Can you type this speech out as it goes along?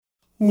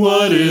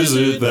What is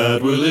it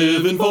that we're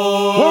living for?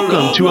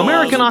 Welcome to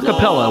American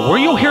Acapella, where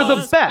you'll hear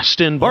the best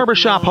in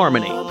barbershop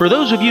harmony. For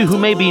those of you who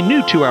may be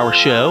new to our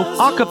show,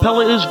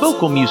 acapella is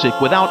vocal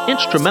music without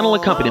instrumental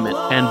accompaniment,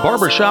 and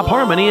barbershop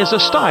harmony is a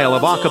style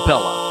of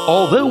acapella.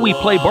 Although we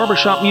play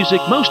barbershop music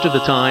most of the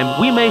time,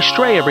 we may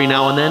stray every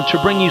now and then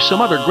to bring you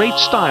some other great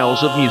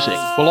styles of music.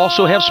 We'll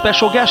also have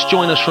special guests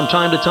join us from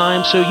time to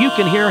time so you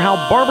can hear how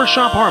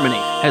barbershop harmony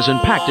has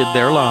impacted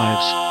their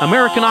lives.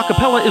 American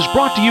Acapella is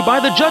brought to you by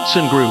the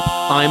Judson Group.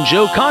 I'm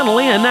Joe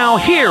Connolly, and now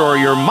here are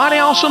your mighty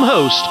awesome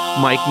hosts,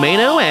 Mike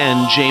Maino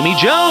and Jamie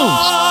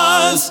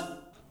Jones.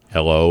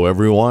 Hello,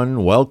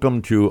 everyone.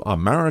 Welcome to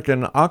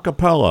American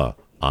Acapella.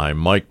 I'm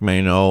Mike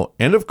Maino,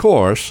 and of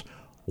course,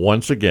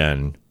 once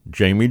again,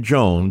 Jamie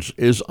Jones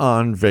is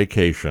on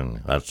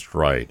vacation. That's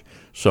right.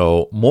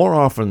 So more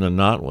often than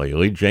not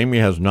lately, Jamie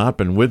has not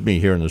been with me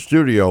here in the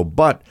studio,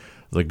 but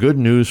the good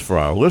news for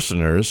our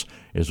listeners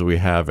is we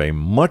have a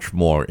much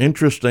more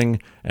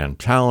interesting and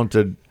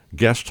talented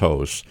guest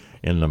host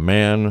in the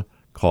man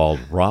called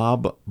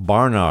Robb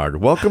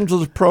Barnard. Welcome to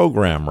the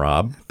program,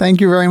 Robb. Thank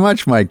you very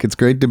much, Mike. It's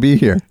great to be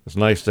here. It's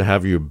nice to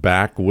have you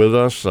back with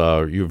us.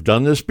 You've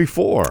done this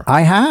before.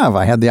 I have.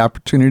 I had the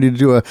opportunity to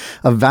do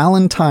a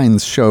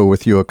Valentine's show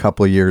with you a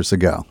couple of years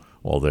ago.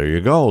 Well, there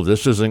you go.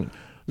 This isn't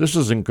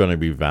going to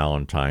be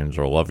Valentine's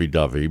or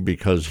lovey-dovey,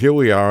 because here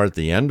we are at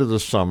the end of the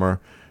summer,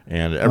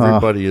 and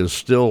everybody is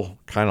still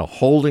kind of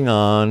holding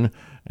on,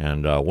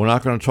 and we're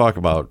not going to talk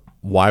about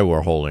why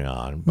we're holding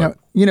on. But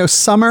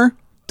summer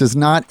does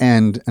not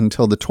end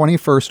until the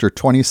 21st or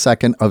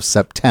 22nd of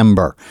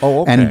September.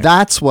 Oh, okay. And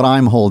that's what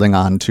I'm holding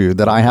on to,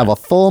 that I have a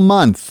full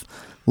month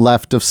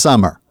left of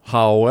summer.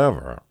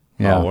 However,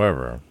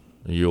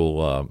 you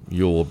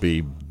will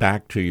be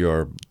back to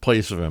your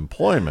place of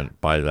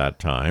employment by that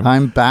time.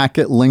 I'm back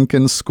at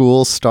Lincoln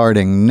School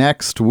starting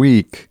next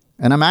week,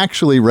 and I'm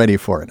actually ready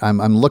for it.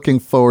 I'm looking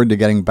forward to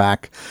getting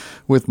back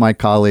with my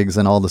colleagues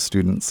and all the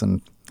students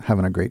and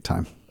having a great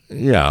time.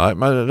 Yeah,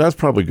 that's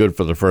probably good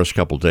for the first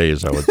couple of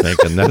days, I would think.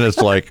 And then it's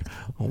like,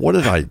 what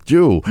did I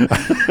do?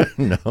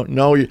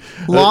 No. You're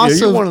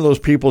one of those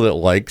people that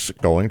likes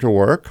going to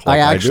work. Like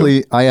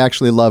I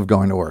actually love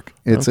going to work.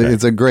 It's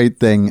a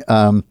great thing.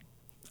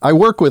 I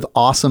work with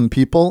awesome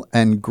people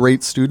and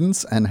great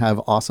students and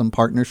have awesome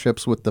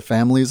partnerships with the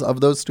families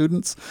of those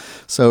students.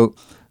 So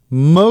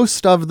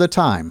most of the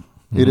time,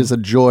 it is a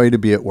joy to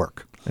be at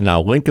work.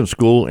 Now, Lincoln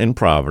School in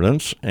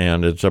Providence,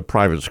 and it's a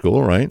private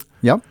school, right?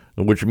 Yep.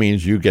 Which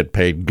means you get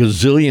paid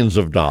gazillions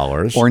of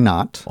dollars. Or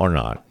not.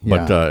 Yeah,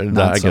 but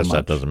I guess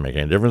that doesn't make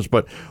any difference.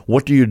 But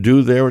what do you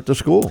do there at the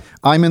school?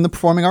 I'm in the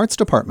performing arts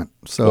department.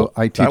 So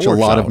I teach a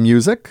lot of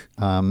music,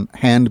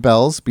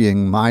 handbells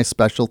being my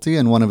specialty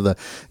and one of the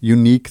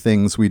unique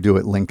things we do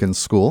at Lincoln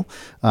School.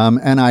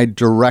 And I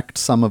direct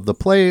some of the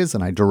plays,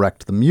 and I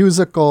direct the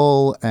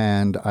musical,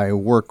 and I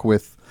work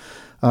with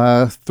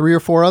 3 or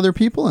 4 other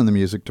people in the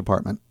music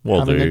department. Well,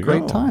 having there you a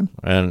great go. time.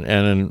 And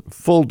in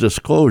full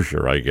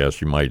disclosure, I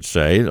guess you might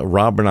say,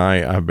 Robb and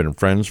I have been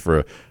friends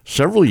for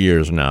several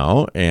years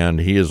now, and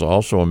he is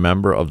also a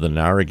member of the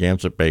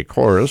Narragansett Bay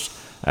Chorus,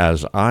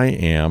 as I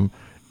am,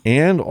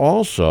 and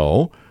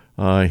also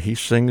he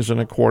sings in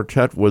a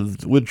quartet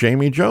with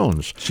Jamie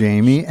Jones.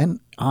 Jamie and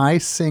I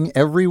sing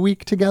every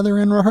week together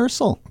in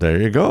rehearsal.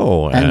 There you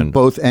go. And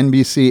both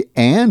NBC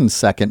and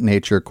Second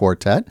Nature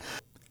Quartet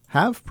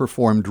have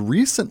performed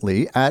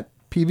recently at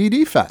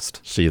PVD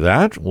Fest. See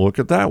that? Look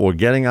at that. We're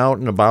getting out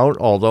and about,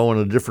 although in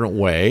a different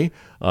way.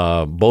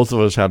 Both of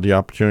us had the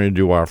opportunity to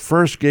do our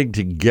first gig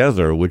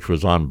together, which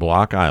was on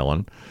Block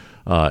Island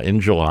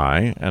in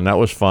July, and that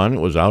was fun.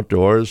 It was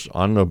outdoors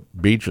on the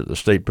beach at the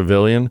State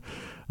Pavilion.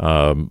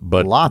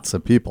 But lots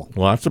of people.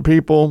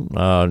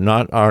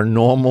 Not our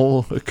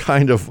normal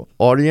kind of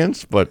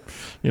audience, but,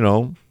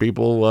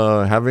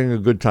 people having a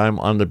good time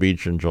on the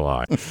beach in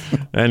July.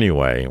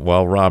 Anyway,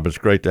 well, Robb, it's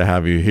great to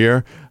have you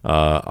here.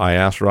 I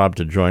asked Robb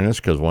to join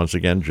us because, once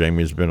again,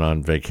 Jamie's been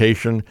on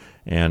vacation,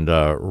 and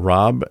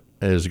Robb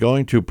is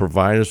going to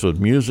provide us with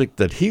music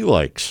that he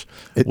likes,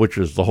 which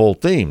is the whole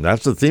theme.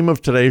 That's the theme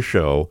of today's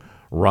show,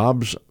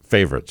 Robb's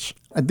favorites.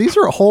 These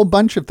are a whole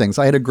bunch of things.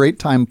 I had a great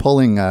time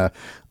pulling a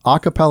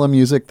cappella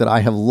music that I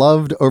have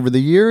loved over the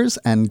years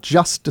and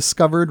just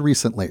discovered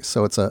recently.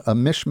 So it's a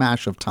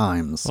mishmash of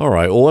times. All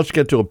right. Well, let's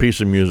get to a piece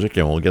of music,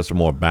 and we'll get some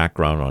more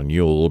background on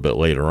you a little bit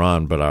later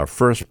on. But our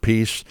first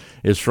piece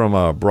is from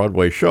a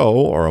Broadway show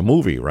or a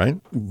movie, right?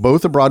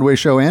 Both a Broadway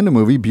show and a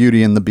movie,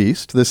 Beauty and the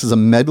Beast. This is a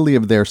medley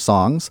of their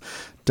songs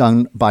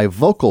done by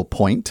Vocal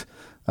Point,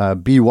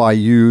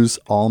 BYU's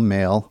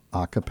all-male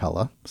a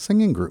cappella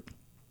singing group.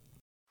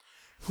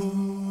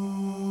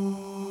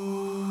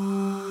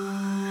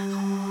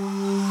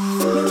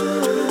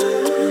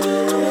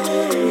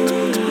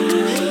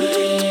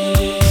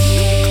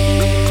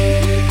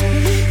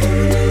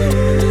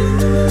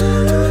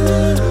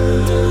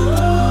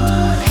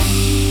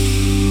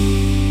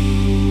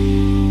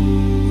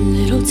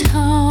 Little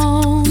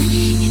town,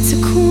 it's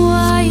a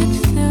quiet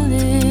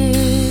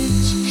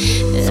village.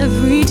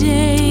 Every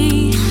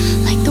day,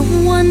 like the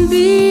one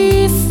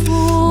before.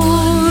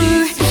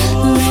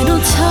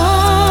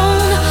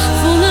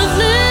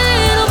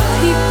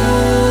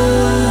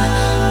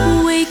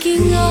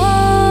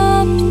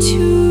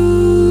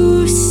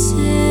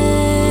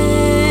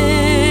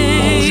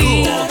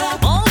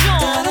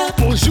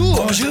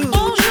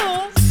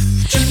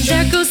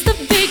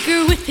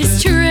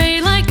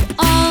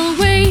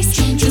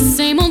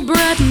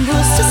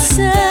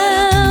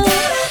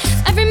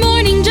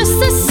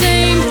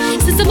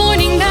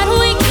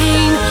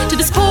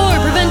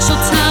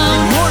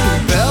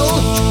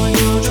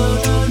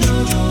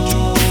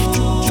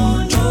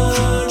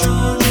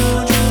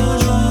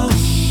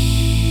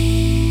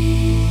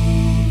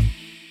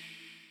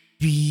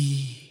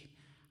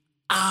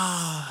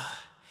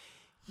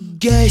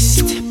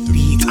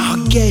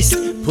 guest.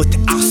 Put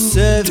our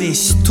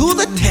service to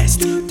the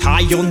test.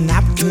 Tie your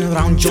napkin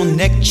round your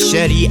neck,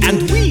 Sherry,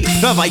 and we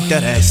provide the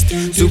rest.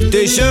 Soup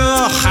de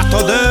jour, hot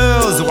hors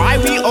d'oeuvres, why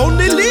we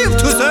only live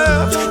to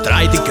serve.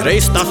 Try the grey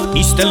stuff,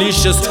 it's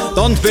delicious.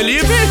 Don't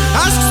believe me?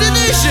 Ask the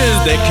dishes.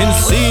 They can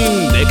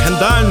sing, they can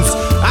dance.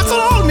 After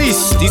all,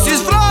 miss, this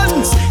is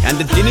France, and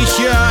the dinner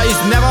here is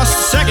never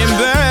second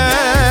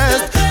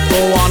best.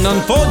 Go on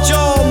and unfold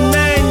your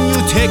menu,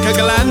 take a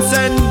glance,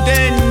 and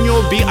then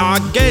you'll be our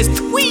guest.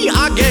 We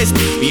are guests,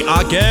 be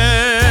our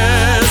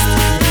guest.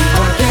 Be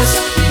our guest,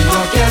 be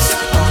our guest.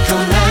 Our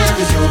command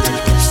is your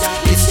request.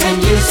 It's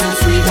 10 years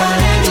since we've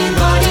had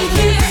anybody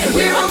here, and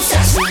we're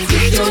obsessed with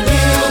your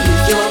meal,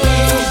 with your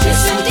meals.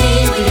 Yes,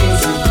 indeed, we need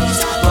to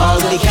please. While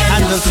the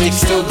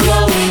candlestick's still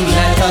glowing,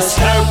 let us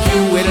help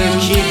you with it.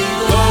 Keep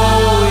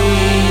going.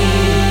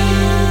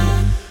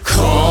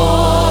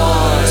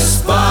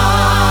 Course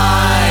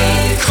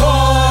by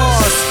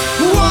course,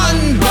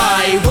 one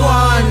by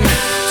one,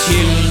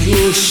 till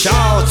you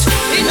shout,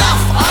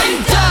 enough,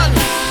 I'm done.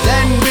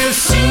 Then we'll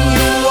sing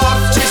you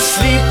off to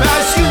sleep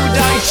as you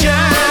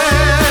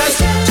digest.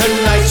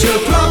 Tonight you'll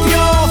prop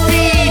your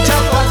feet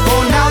up, but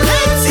for now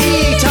let's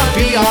eat up.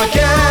 Be our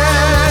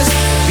guest,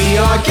 be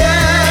our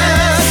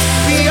guest,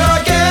 be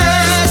our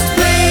guest.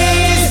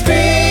 Please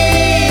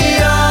be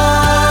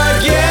our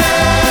guest.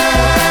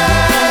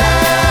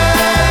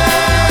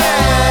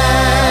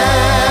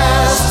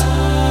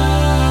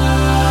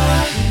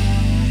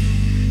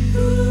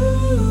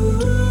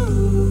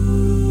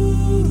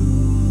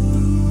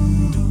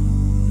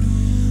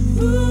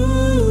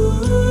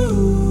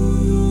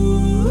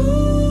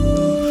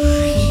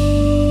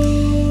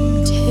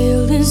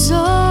 Till is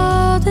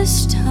all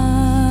this time,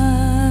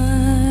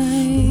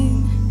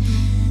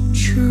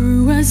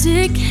 true as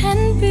it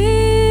can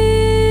be.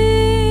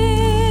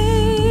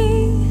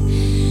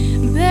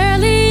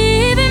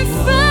 Barely even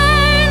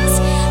friends,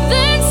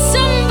 then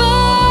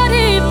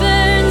somebody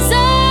burns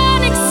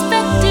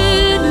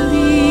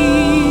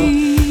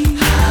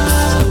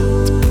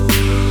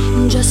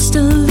unexpectedly. Just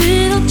a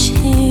little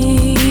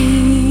change,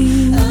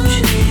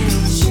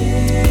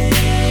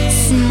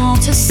 small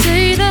to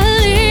say the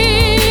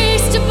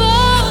least, but a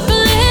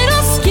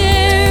little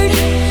scared,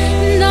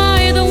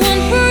 neither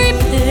one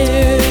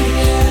prepared.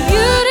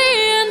 Beauty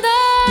and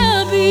the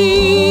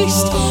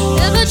Beast,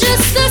 ever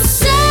just the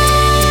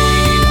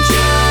same,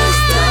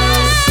 just the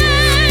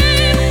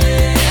same.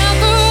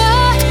 Never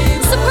a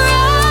surprise,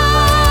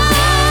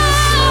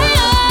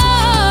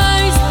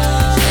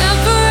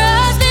 never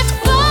as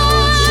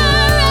before,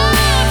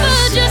 ever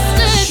just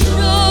as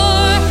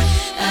sure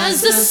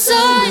as the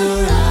sun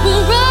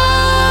will rise.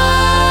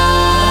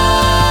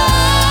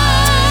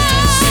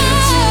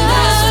 Certain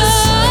as the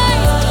sun,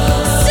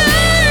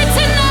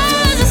 certain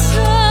as the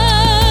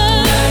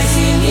sun,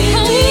 rising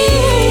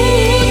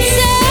indeed.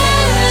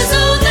 Says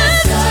all the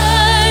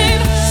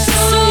time,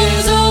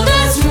 songs all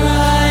that's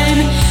rhyme,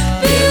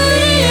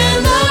 beauty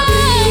and the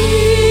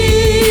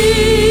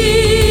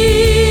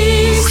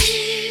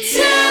Beast.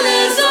 Tale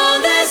is all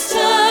this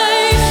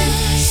time,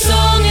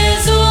 song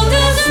is all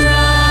this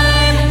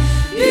rhyme,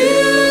 beauty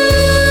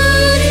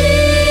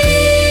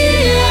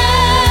and the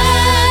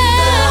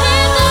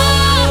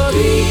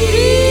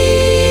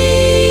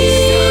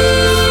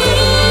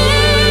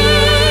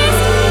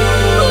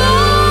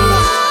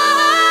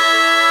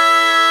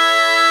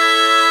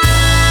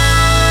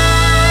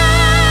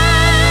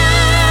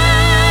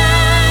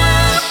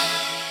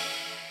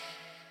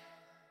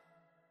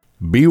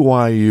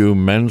BYU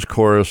men's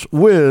chorus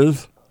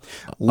with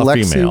a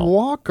Lexi female.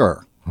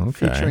 Walker, Okay.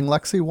 featuring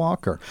Lexi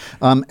Walker.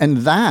 And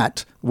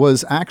that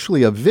was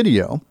actually a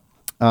video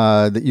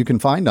that you can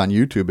find on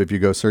YouTube if you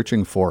go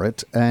searching for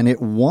it. And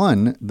it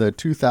won the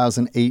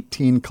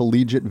 2018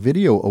 Collegiate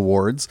Video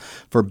Awards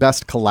for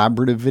Best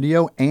Collaborative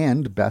Video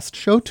and Best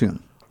Show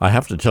Tune. I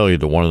have to tell you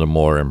that one of the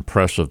more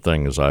impressive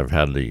things I've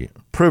had the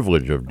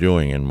privilege of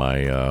doing in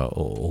my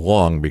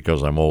long,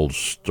 because I'm old,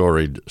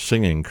 storied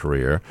singing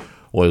career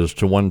was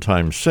to one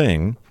time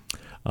sing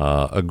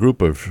a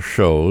group of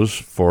shows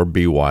for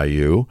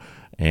BYU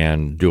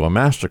and do a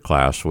master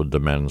class with the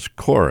men's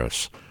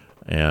chorus.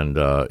 And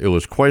it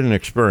was quite an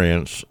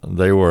experience.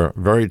 They were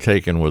very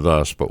taken with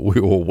us, but we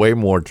were way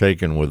more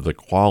taken with the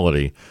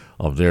quality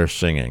of their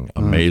singing.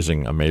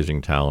 Amazing,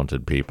 amazing,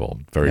 talented people,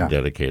 very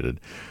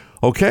dedicated.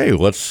 Okay,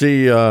 let's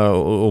see.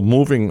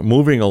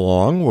 Moving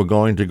along, we're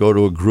going to go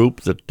to a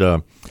group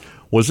that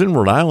was in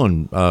Rhode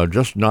Island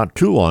just not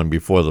too long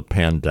before the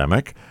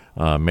pandemic.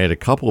 Made a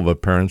couple of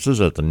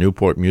appearances at the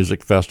Newport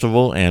Music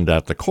Festival and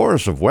at the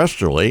Chorus of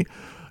Westerly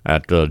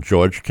at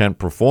George Kent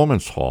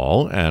Performance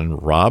Hall.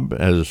 And Rob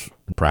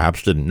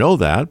perhaps didn't know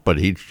that, but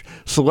he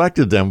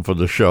selected them for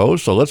the show.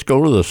 So let's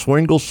go to the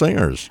Swingle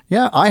Singers.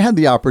 Yeah, I had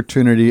the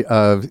opportunity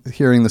of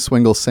hearing the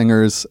Swingle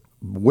Singers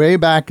way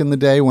back in the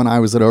day when I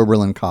was at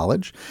Oberlin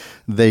College.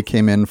 They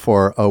came in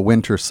for a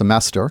winter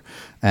semester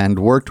and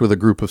worked with a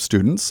group of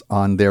students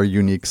on their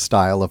unique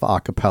style of a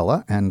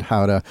cappella and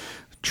how to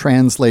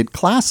translate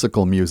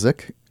classical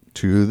music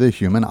to the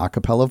human a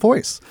cappella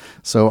voice.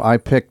 So I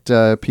picked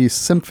piece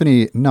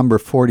Symphony Number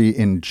 40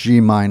 in G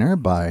minor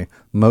by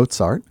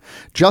Mozart,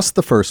 just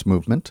the first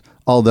movement,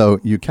 although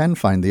you can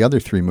find the other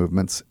three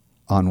movements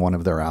on one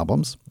of their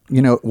albums.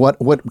 You know,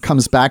 what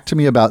comes back to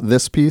me about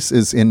this piece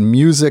is in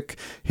music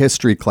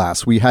history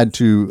class, we had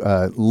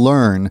to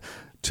learn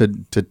to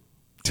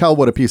tell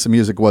what a piece of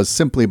music was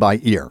simply by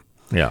ear.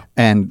 Yeah.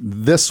 And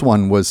this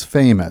one was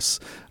famous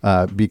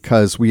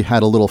because we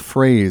had a little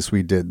phrase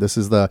we did. This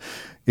is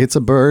it's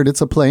a bird,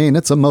 it's a plane,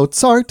 it's a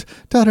Mozart,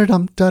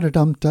 da-da-dum,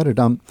 da-da-dum,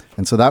 da-da-dum.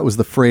 And so that was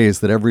the phrase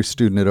that every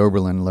student at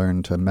Oberlin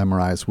learned to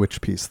memorize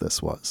which piece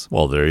this was.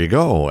 Well, there you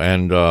go.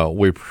 And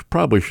we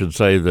probably should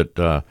say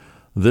that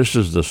this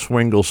is the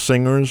Swingle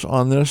Singers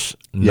on this,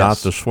 not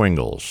the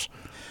Swingles,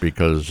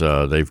 because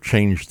they've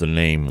changed the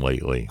name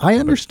lately. I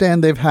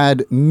understand they've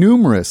had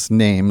numerous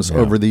names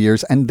over the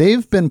years, and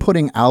they've been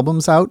putting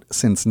albums out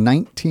since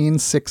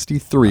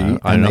 1963,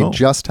 and they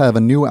just have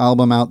a new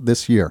album out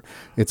this year.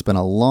 It's been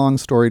a long,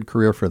 storied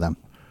career for them.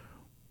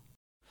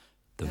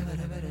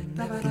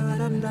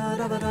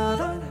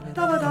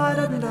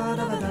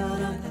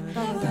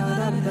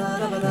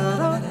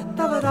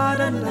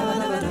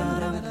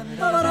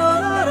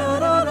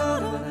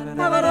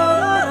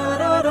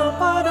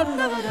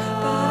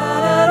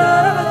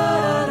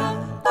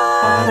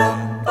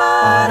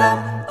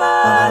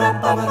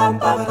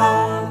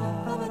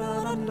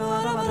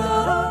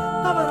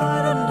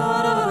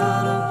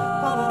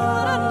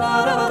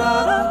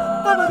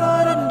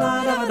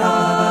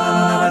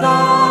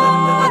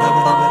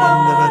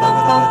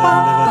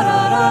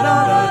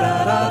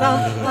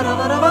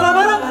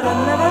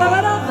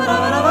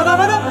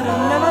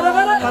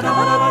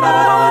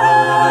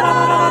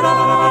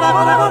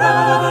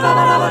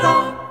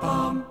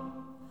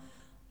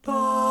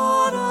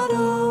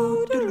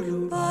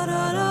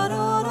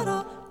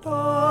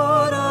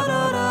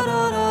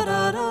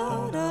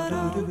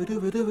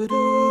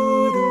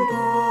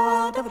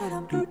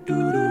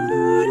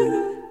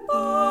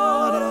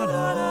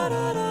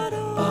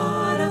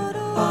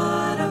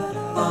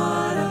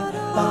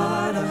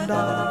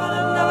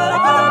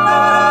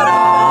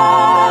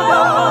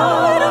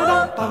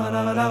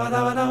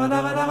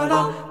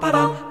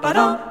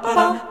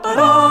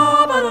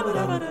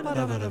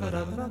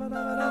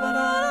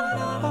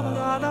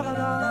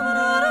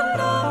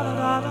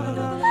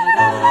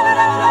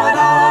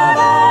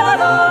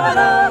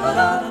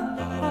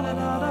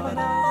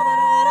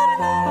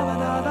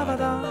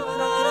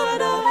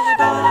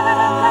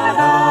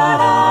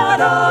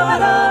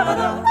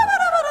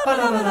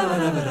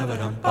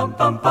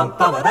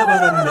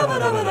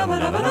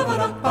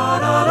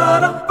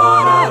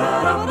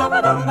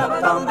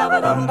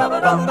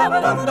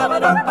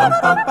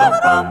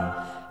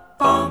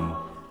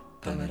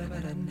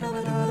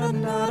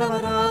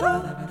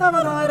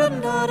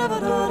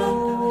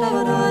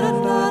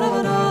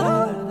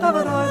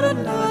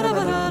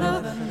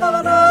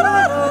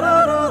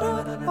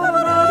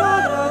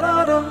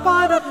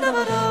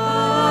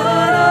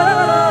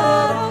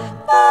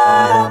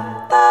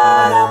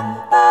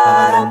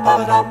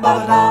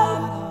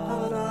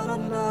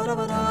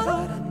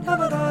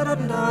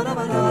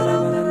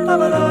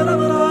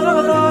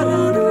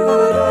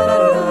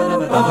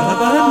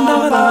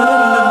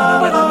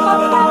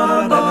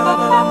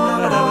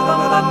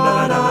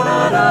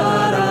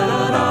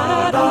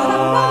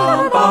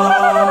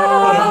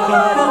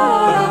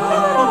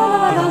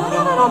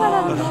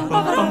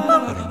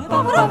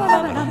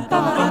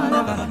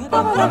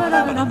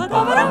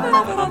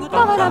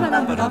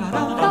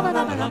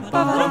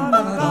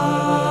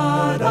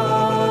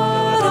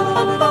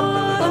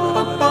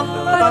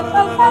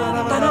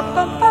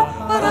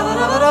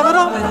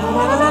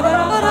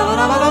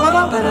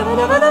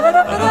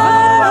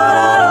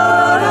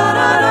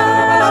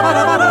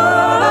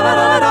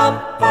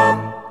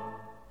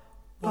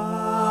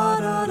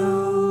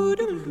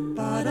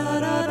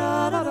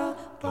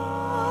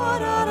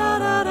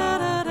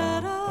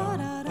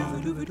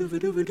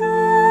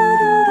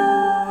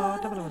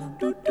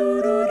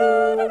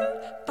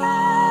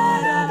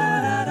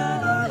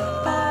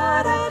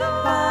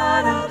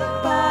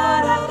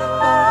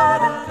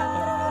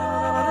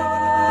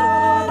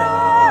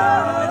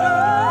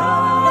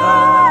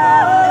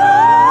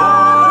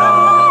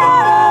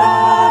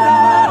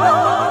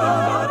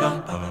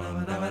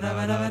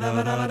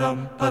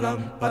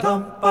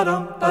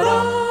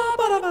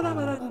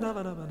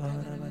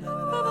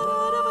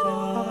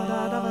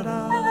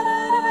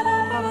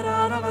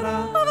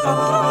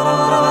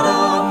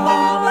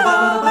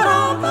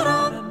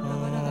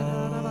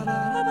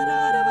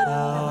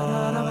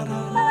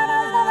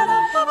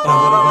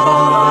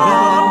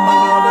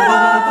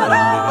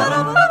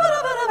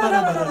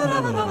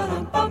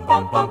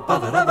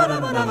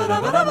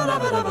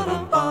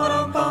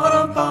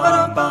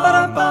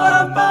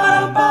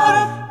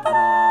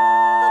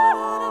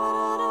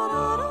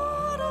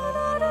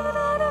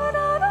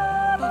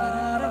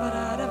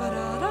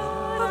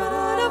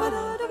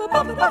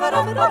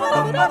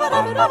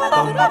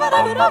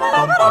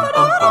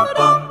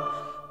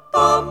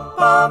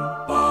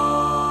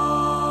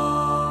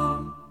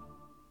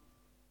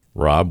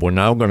 Rob, we're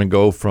now going to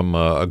go from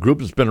a group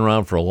that's been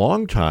around for a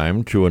long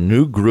time to a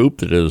new group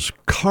that is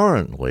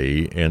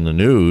currently in the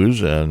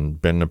news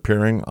and been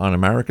appearing on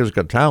America's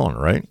Got Talent,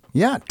 right?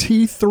 Yeah,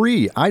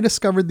 T3. I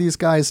discovered these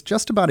guys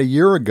just about a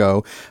year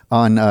ago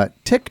on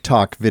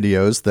TikTok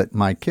videos that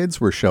my kids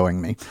were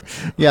showing me.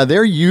 Yeah,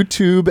 they're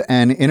YouTube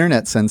and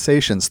internet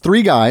sensations.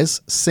 3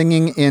 guys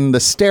singing in the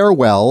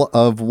stairwell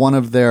of one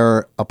of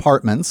their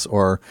apartments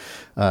or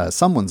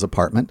someone's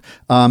apartment.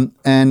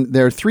 And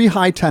they're 3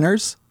 high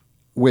tenors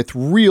with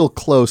real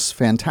close,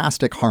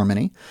 fantastic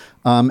harmony.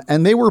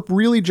 And they were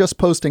really just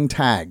posting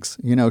tags,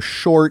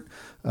 short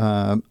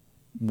 1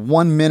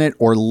 minute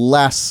or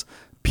less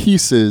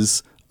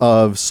pieces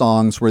of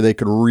songs where they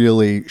could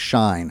really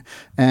shine.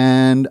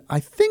 And I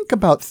think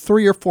about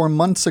 3 or 4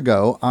 months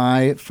ago,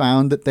 I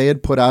found that they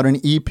had put out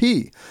an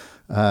EP.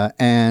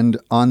 And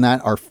on that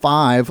are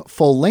 5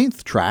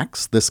 full-length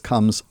tracks. This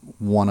comes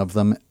one of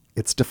them.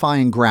 It's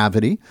Defying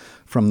Gravity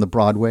from the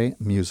Broadway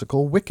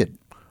musical Wicked.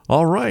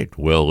 All right,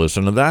 we'll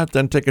listen to that,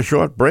 then take a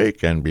short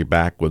break and be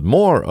back with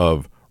more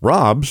of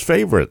Rob's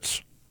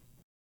favorites.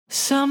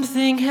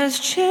 Something has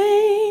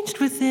changed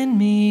within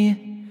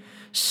me.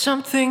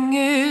 Something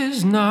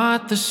is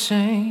not the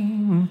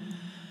same.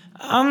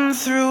 I'm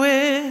through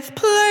with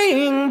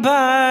playing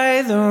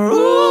by the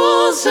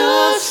rules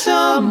of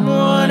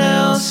someone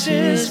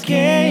else's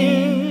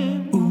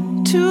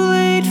game. Too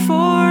late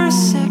for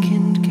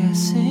second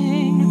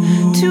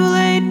guessing. Too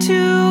late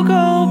to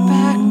go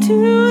back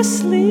to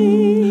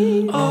sleep.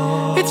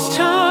 It's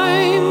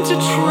time to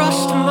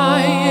trust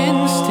my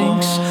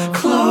instincts.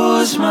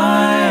 Close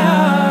my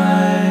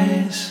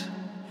eyes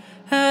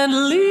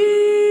and leave.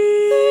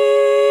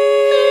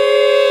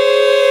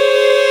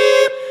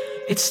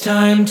 It's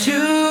time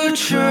to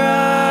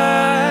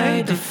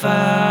try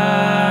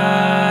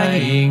defying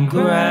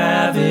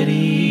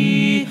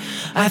gravity.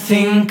 I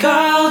think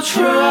I'll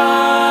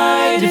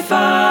try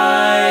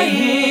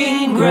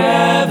defying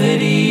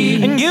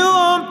gravity, and you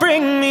won't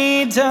bring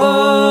me down.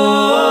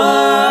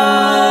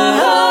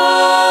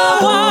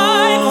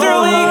 I'm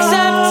through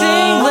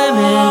accepting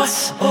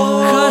limits,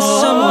 'cause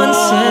someone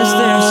says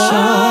they're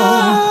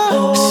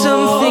so.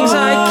 Some things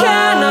I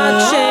cannot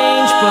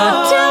change,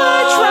 but till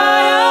I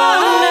try,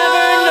 I'll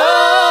never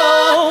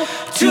know.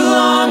 Too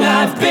long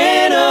I've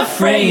been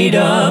afraid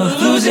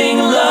of losing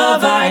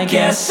love. I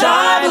guess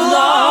I've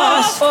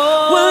lost.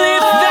 Well,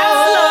 if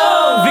that's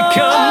love, it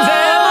comes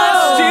at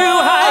much too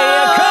high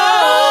a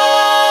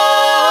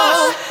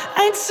cost.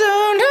 I'd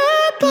sooner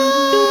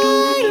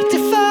by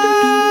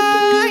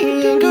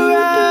defying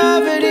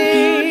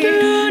gravity.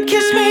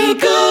 Kiss me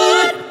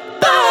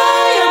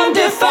goodbye, I'm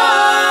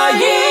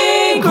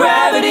defying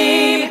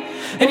gravity,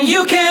 and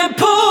you can't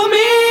pull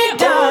me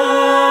down.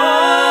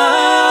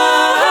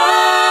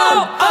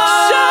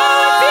 So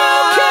if you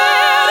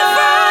can't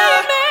defy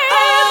me,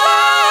 I'd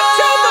like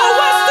to the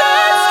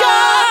western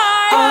sky.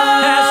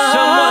 As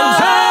someone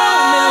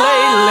told me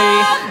lately,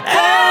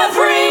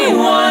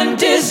 everyone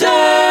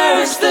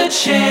deserves the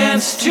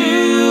chance to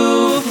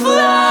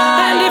fly.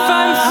 And if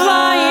I'm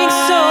flying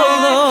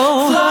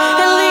solo,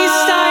 at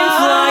least I'm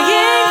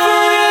flying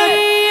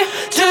free.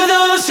 To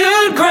those who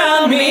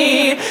ground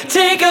me,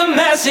 take a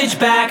message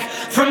back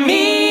from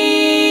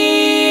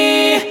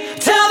me.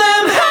 Tell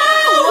them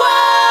how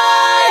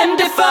I'm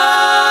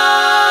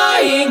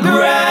defying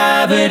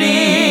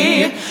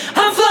gravity.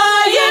 I'm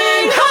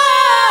flying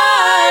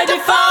high,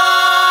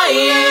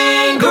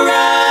 defying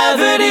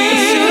gravity.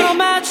 So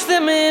match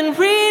them in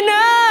renown.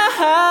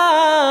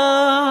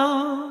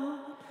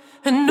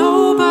 And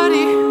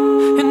nobody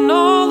in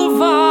all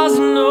of Oz,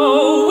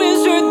 no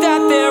wizard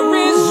that there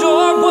is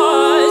or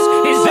was,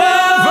 is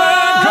ever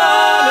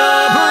gonna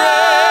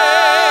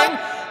bring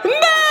me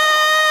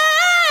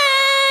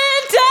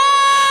down.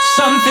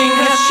 Something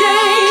has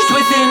changed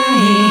within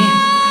me.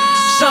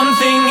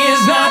 Something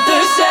is not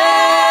the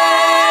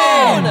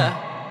same.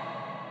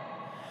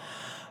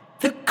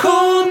 The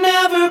cold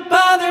never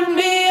bothered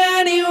me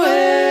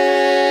anyway.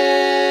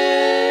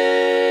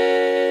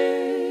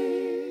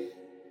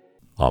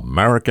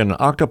 American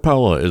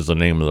Acapella is the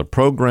name of the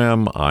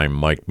program. I'm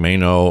Mike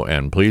Maino,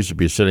 and pleased to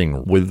be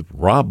sitting with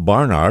Robb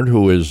Barnard,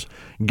 who is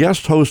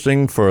guest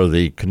hosting for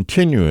the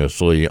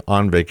continuously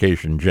on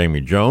vacation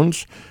Jamie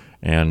Jones.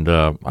 And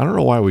I don't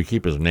know why we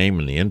keep his name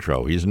in the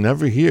intro. He's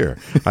never here.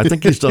 I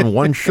think he's done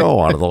one show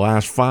out of the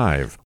last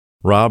 5.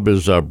 Robb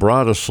has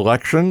brought a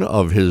selection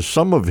of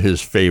some of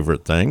his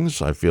favorite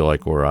things. I feel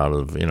like we're out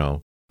of,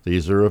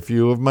 these are a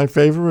few of my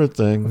favorite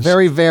things.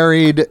 Very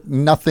varied,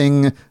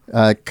 nothing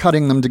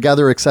cutting them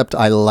together, except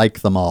I like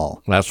them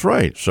all. That's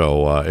right.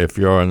 So if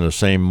you're in the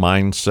same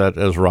mindset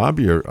as Robb,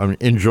 you're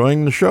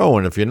enjoying the show.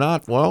 And if you're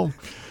not, well,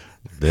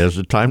 there's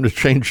a time to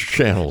change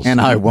channels.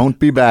 And I won't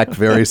be back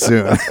very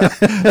soon.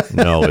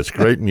 No, it's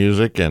great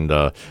music. And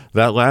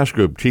that last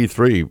group,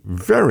 T3,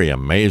 very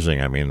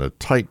amazing. I mean, the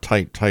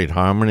tight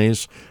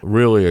harmonies,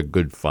 really a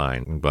good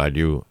find. I'm glad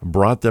you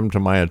brought them to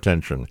my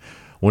attention.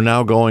 We're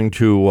now going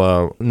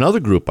to another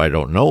group I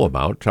don't know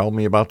about. Tell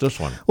me about this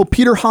one. Well,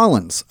 Peter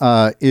Hollens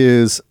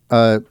is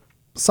a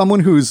someone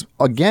who's,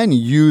 again,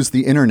 used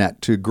the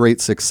internet to great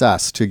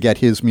success to get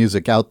his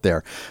music out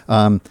there.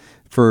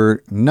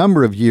 For a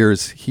number of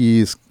years,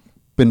 he's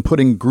been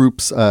putting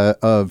groups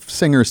of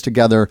singers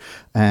together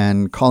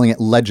and calling it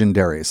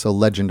legendary. So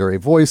legendary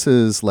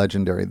voices,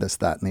 legendary this,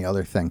 that, and the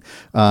other thing.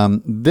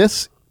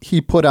 He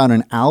put out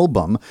an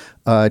album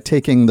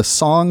taking the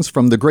songs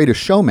from The Greatest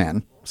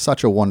Showman,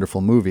 such a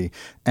wonderful movie,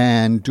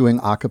 and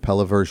doing a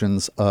cappella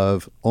versions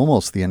of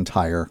almost the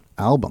entire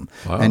album.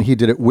 Wow. And he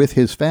did it with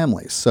his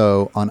family.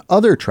 So on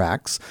other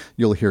tracks,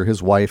 you'll hear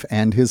his wife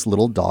and his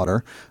little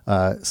daughter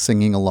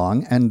singing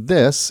along. And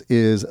this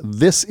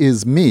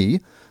is Me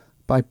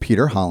by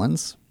Peter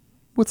Hollens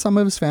with some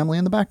of his family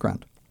in the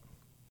background.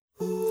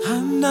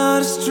 I'm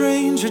not a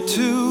stranger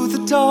to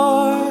the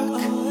dark.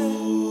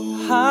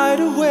 Hide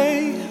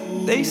away,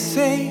 they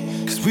say,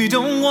 'cause we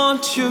don't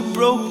want your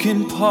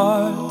broken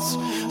parts.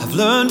 I've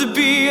learned to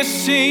be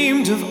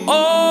ashamed of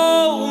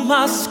all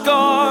my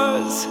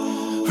scars.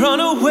 Run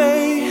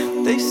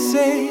away, they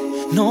say,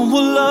 no one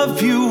will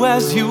love you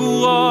as you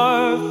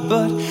are.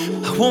 But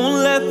I won't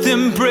let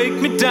them break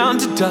me down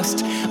to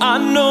dust. I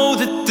know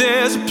that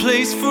there's a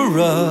place for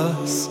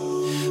us,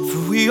 for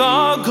we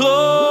are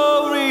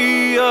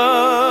glorious.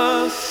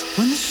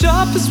 When the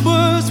sharpest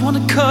words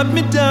wanna cut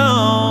me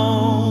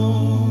down,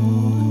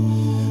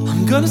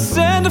 I'm gonna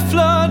send a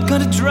flood,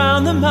 gonna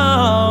drown them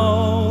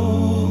out.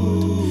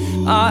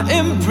 I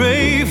am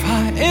brave,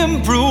 I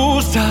am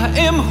bruised, I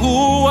am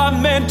who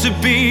I'm meant to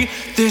be.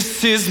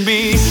 This is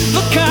me.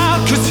 Look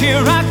out, 'cause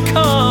here I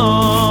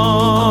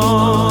come,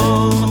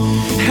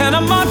 and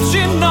I'm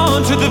marching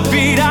on to the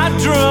beat I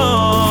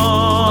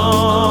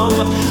drum.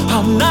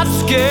 I'm not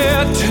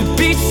scared to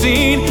be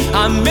seen,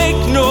 I make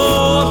no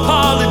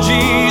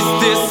apologies.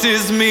 This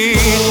is me.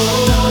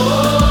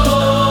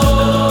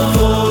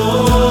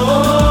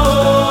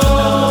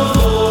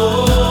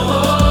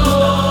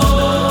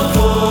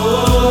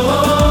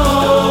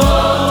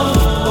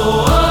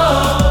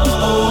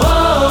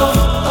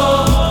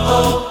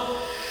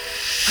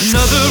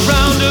 Another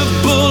round of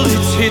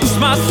bullets hits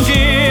my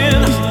skin.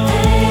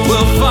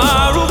 We'll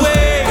fire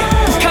away,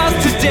 'cause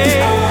today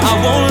I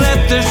won't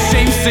let the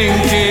shame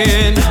sink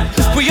in.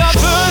 We are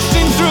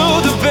bursting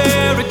through the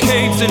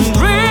barricades and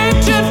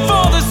reaching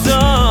for the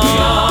sun.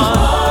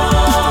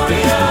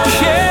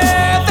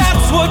 Yeah,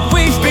 that's what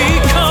we've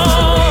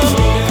become.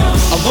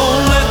 I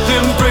won't let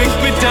them break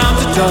me down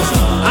to dust.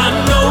 I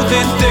know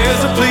that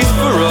there's a place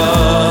for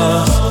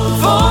us,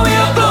 for we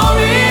are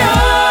glorious.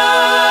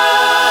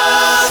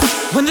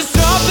 When the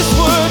sharpest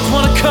words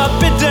wanna cut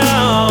me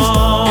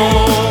down,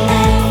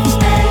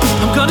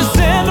 I'm gonna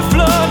send a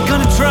flood,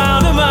 gonna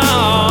drown them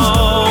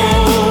out.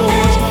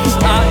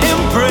 I am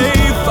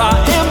brave, I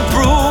am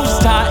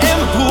bruised, I am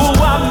who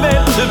I'm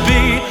meant to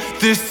be.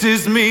 This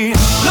is me.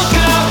 Look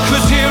out,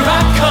 'cause here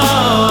I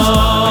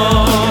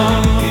come,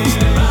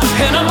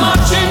 and I'm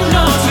marching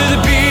on to the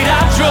beat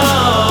I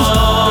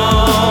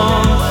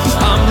drum.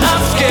 I'm not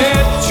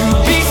scared to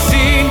be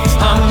seen,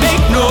 I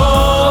make no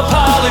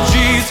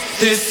apologies.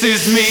 This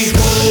is me.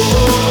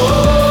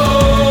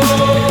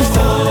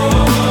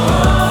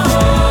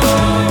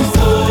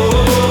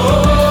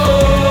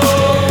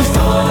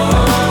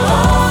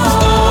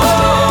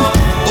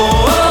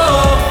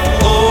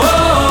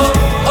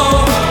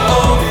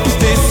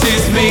 This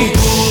is me.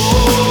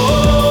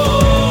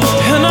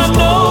 And I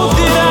know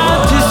that I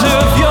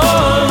deserve your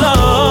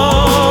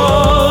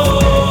love,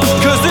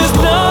 'cause there's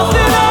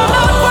nothing I'm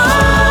not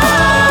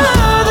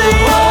worthy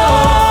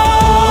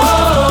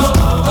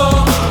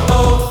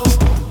of.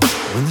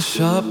 When the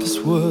sharpest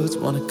words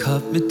wanna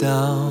cut me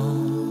down,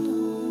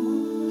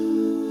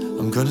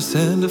 I'm gonna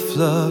send a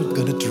flood,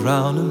 gonna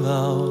drown them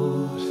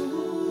out.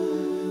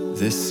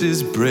 This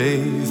is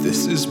brave,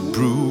 this is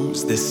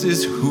bruised, this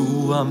is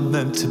who I'm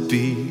meant to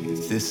be.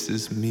 This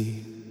is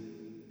me.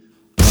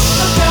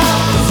 Look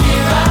out, 'cause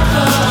here I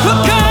come.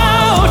 Look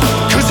out,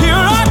 'cause here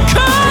I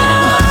come.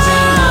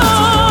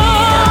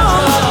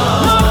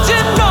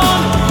 Marching on,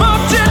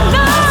 marching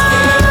on.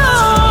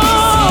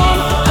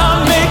 I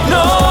make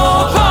no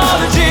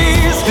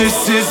apologies. This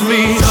is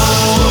me.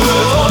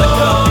 Words wanna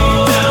cut me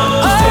down.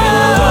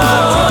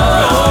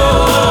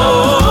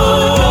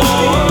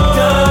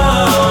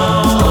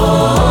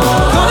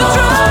 Gonna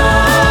drown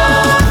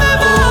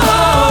them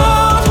out.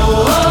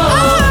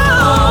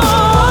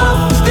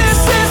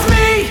 This is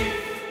me.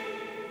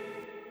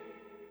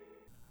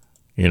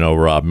 You know,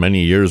 Rob,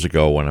 many years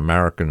ago when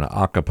American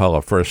a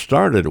cappella first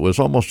started, it was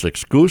almost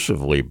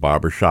exclusively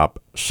barbershop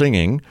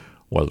singing,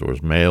 whether it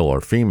was male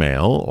or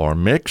female or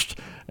mixed.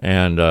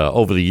 And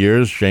over the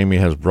years, Jamie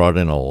has brought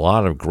in a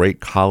lot of great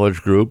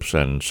college groups,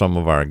 and some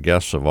of our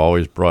guests have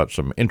always brought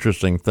some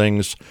interesting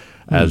things,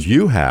 as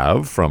you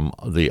have, from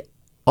the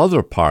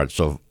other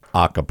parts of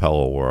a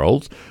cappella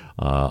world.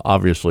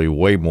 Obviously,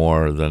 way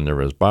more than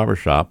there is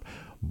barbershop.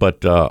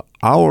 But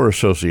our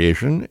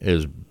association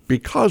is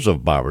because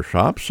of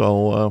barbershop,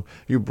 so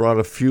you brought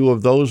a few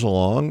of those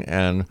along,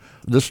 and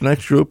this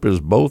next group is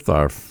both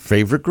our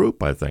favorite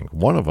group, I think.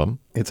 One of them.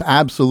 It's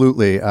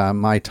absolutely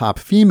my top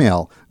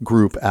female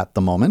group at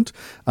the moment.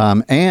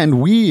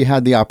 And we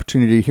had the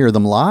opportunity to hear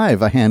them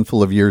live a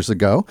handful of years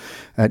ago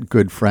at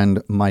good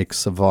friend Mike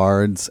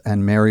Savard's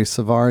and Mary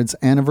Savard's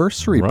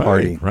anniversary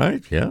party.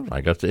 Right, yeah.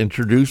 I got to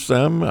introduce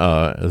them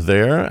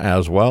there,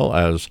 as well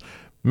as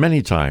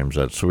many times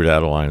at Sweet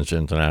Adeline's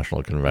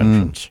international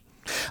conventions.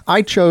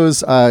 I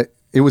chose...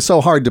 it was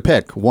so hard to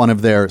pick one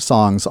of their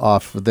songs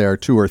off their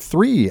 2 or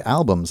 3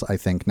 albums, I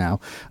think now.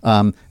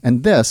 And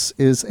this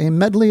is a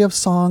medley of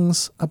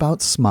songs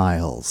about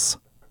smiles.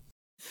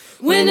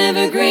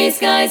 Whenever gray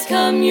skies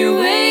come your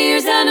way,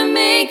 here's how to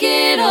make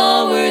it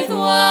all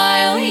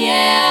worthwhile,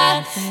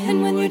 yeah.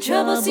 And when your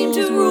troubles seem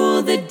to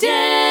rule the day,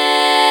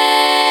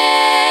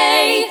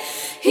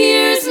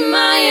 here's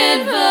my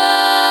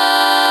advice.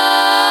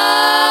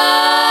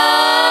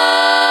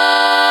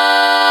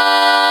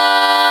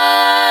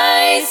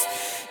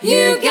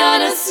 You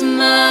gotta smile,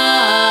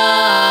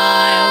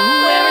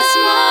 wear a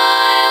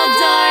smile,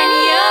 darn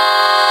ya,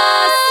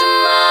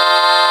 smile.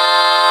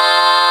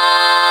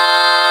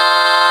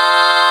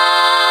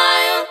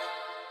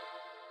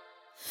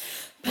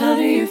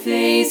 Powder your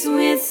face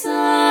with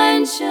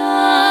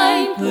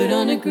sunshine, put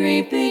on a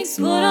great big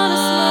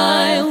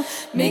smile.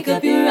 Make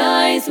up your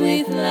eyes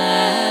with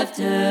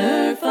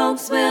laughter.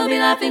 Folks will be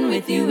laughing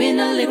with you in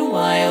a little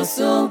while.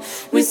 So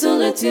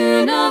whistle a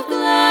tune of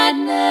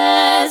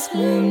gladness.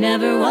 Gloom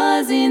never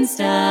was in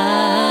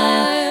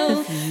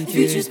style. The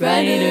future's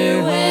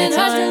brighter when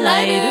hearts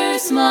delighted.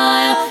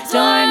 Smile,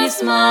 darn you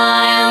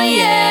smile,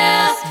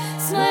 yeah.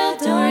 Smile,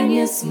 darn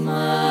you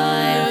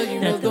smile.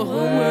 You know the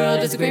whole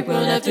world is a great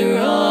world after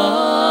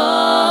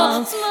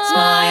all.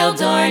 Smile,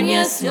 darn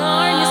you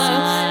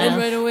smile. And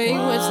right away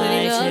what's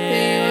letting up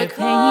pay a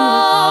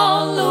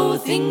call. Low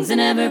things are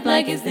never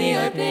black as they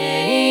are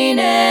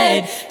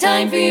painted.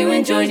 Time for you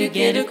and joy to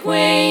get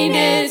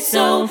acquainted.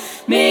 So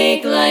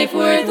make life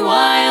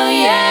worthwhile,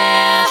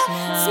 yeah.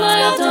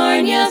 Smile,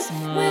 darn ya.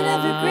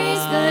 Whenever gray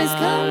skies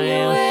come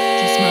your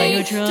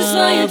way, just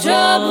smile your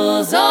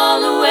troubles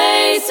all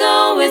away.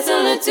 So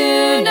whistle a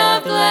tune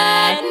of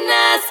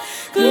gladness.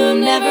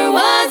 Gloom never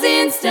was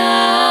in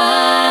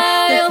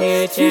style.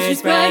 The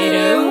future's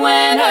brighter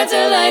when hearts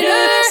are lighter.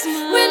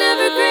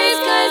 Whenever gray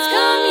skies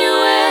come your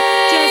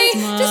way,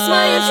 just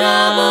smile your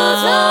troubles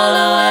all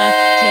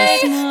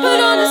away. Put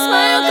on a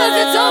smile 'cause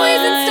it's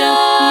always in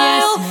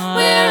style.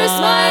 Wear a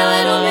smile,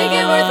 it'll make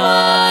it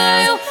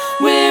worthwhile.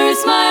 Wear a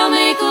smile,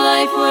 make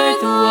life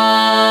worthwhile.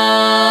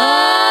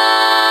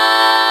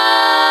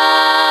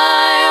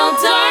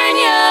 Darn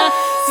ya,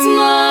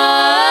 smile.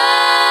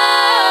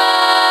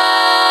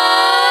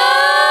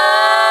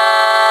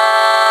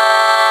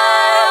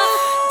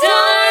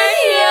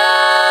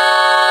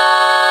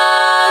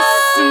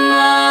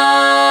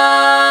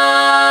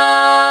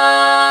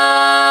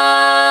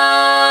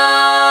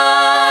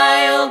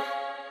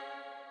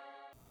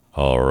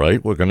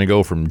 We're going to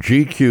go from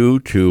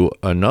GQ to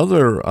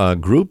another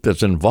group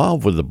that's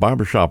involved with the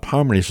Barbershop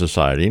Harmony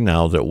Society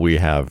now that we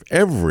have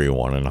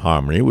everyone in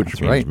harmony, which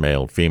means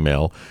male,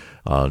 female,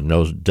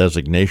 no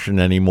designation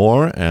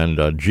anymore. And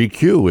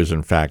GQ is,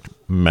 in fact,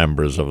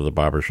 members of the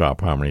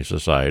Barbershop Harmony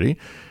Society.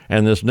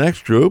 And this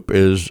next group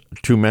is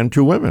 2 men,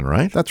 2 women,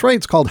 right? That's right.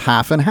 It's called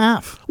Half and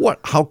Half. What?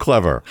 How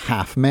clever.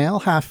 Half male,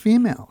 half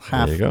female.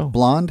 Half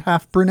blonde,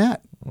 half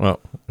brunette.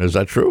 Well, is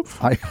that true?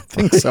 I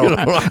think so.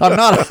 I'm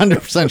not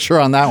 100% sure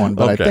on that one,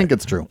 but I think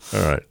it's true. All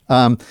right.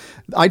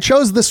 I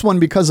chose this one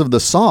because of the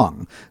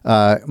song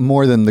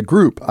more than the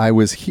group. I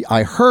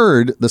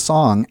heard the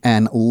song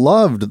and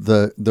loved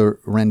the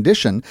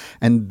rendition,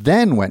 and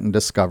then went and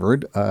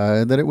discovered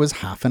that it was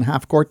Half and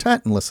Half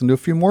Quartet and listened to a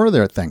few more of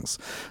their things.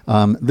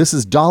 This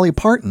is Dolly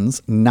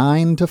Parton's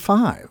 9 to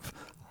 5.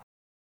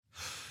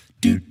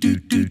 Do do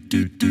do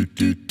do do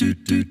do do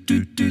do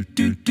do do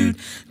do do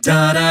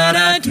da da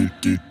da do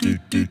do do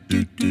do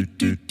do do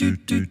do do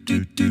do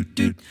do do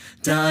do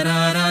da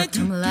da da.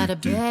 Tumble out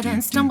of bed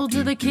and stumble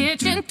to the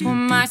kitchen, pour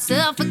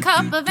myself a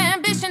cup of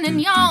ambition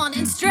and yawn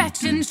and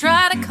stretch and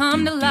try to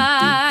come to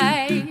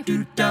life.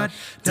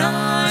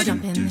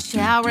 Jump in the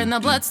shower and the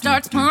blood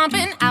starts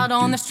pumping. Out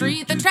on the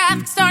street the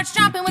traffic starts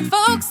jumping with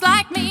folks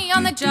like me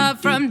on the job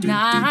from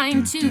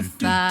 9 to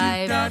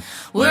 5.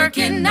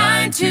 Working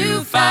 9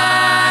 to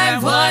 5.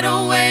 What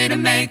a way to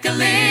make a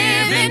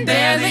living,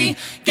 barely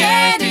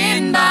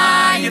getting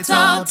by. It's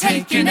all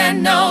taking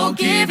and no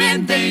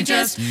giving. They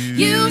just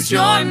use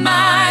your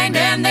mind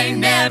and they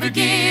never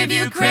give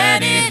you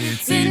credit.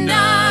 It's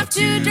enough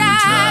to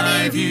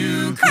drive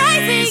you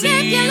crazy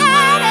if you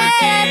let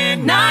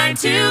it. 9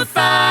 to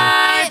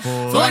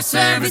 5 for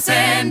service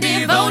and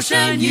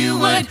devotion. You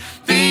would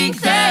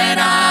think that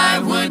I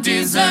would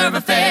deserve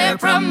a fair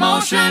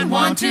promotion.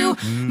 Want to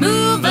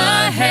move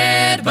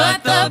ahead,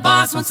 but the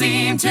boss won't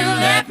seem to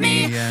let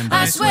me.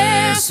 I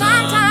swear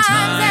sometimes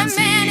that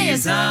man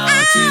is out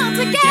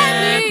to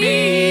get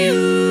me.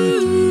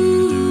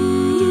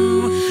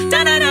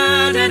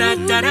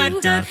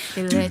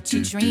 They let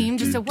you dream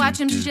just to watch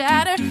him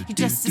shatter. You're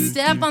just a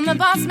step on the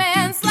boss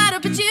man's ladder,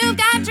 but you've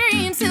got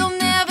dreams he'll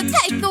never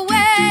take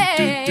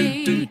away.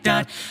 You're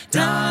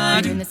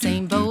in the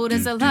same boat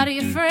as a lot of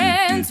your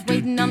friends,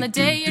 waiting on the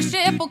day your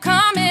ship will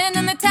come in,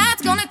 and the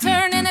tide's gonna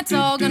turn and it's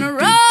all gonna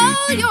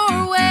roll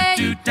your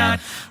way.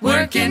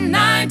 Working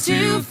 9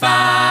 to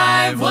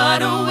 5,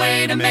 what a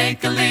way to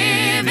make a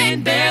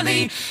living,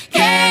 barely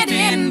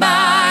getting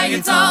by.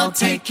 It's all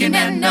taking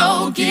and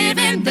no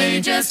giving. They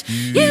just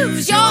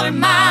use your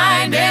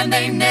mind and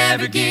they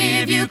never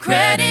give you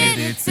credit.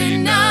 It's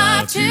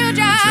enough to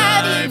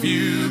drive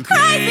you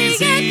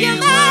crazy if you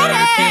let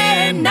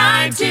it.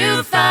 9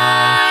 to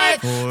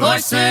 5 for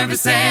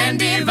service and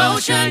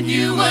devotion.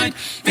 You would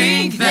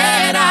think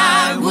that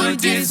I would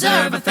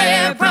deserve a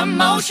fair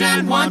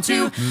promotion. Want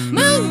to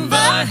move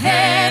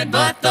ahead,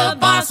 but the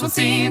boss won't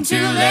seem to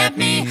let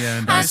me.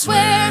 I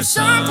swear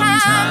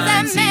sometimes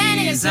that man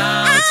is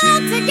out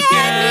to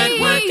get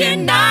me.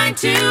 Working 9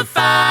 to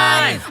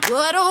 5,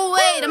 what a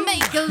way to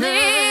make a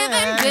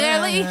living,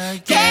 barely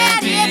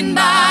getting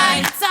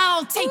by. It's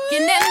all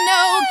taking and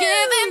no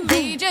giving.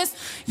 They just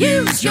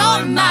use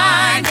your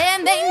mind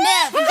and they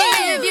never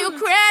give you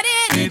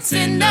credit. It's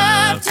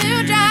enough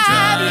to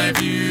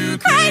drive you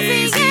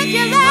crazy if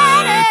you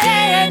let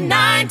it.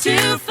 9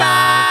 to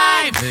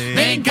 5,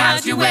 they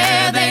got you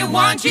where they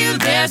want you.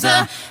 There's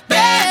a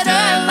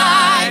better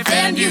life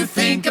and you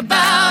think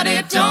about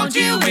it, don't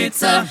you?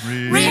 It's a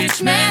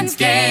rich man's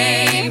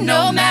game.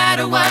 No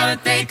matter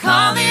what they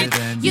call it,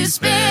 you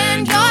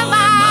spend your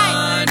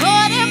life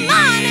putting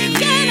money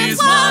in his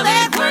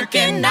wallet.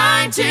 Working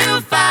 9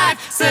 to 5,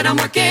 said I'm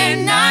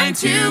working 9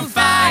 to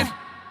 5.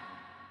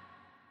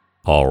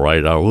 All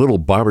right, our little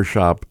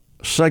barbershop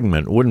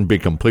segment wouldn't be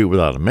complete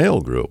without a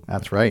male group.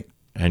 That's right.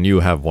 And you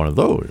have one of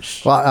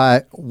those.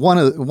 Well, one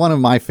of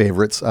my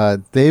favorites.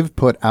 They've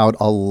put out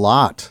a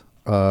lot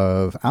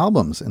of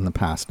albums in the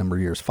past number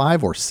of years,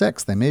 5 or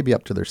 6. They may be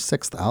up to their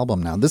 6th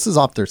album now. This is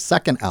off their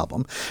 2nd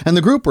album. And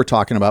the group we're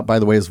talking about, by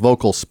the way, is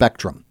Vocal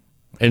Spectrum.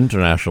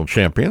 International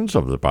champions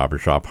of the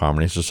Barbershop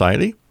Harmony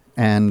Society.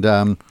 And,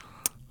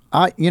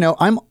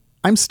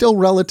 I'm still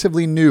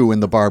relatively new in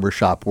the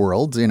barbershop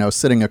world,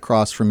 sitting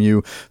across from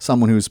you,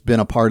 someone who's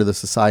been a part of the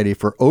society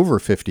for over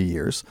 50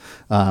 years.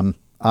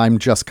 I'm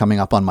just coming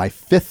up on my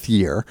 5th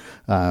year.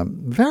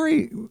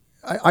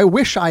 I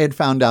wish I had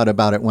found out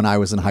about it when I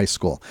was in high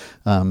school.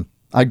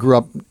 I grew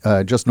up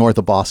just north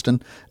of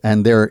Boston,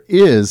 and there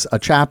is a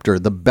chapter,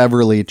 the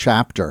Beverly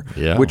chapter,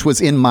 which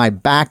was in my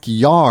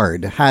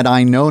backyard. Had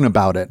I known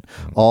about it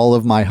all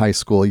of my high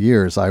school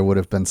years, I would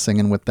have been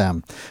singing with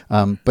them.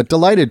 But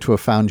delighted to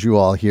have found you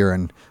all here,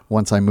 and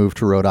once I moved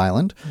to Rhode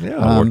Island.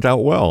 Yeah, it worked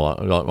out well.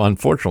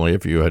 Unfortunately,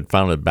 if you had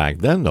found it back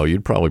then, though,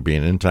 you'd probably be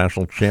an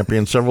international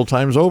champion several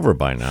times over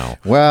by now.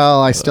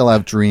 Well, I still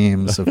have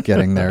dreams of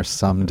getting there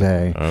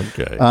someday.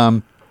 Okay.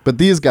 But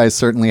these guys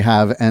certainly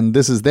have, and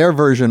this is their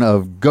version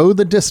of Go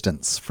the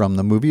Distance from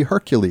the movie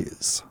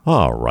Hercules.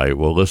 All right,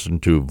 we'll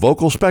listen to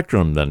Vocal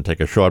Spectrum, then take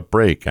a short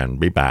break and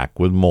be back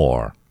with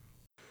more.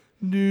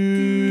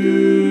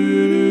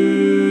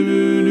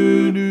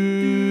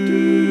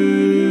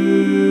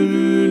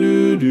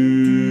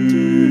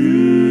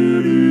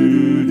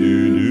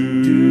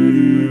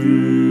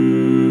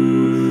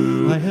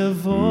 I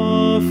have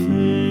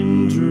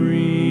often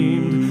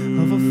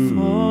dreamed of a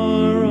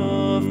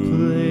far-off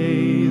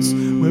place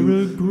where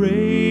a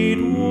great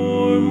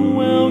warm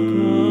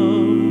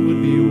welcome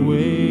would be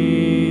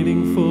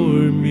waiting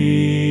for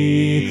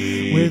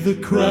me, where the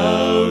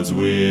crowds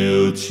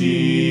will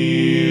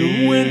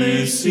cheer when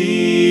they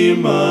see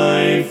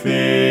my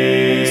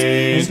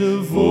face, and a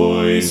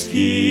voice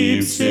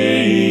keeps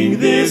saying,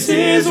 "This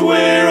is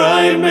where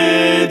I'm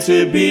meant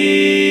to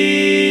be."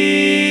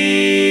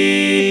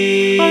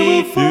 I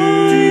will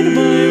find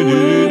my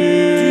way.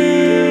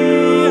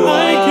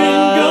 I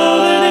can go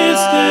the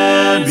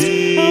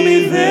distance. I'll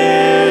be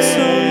there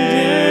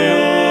someday.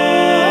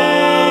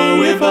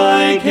 Oh, if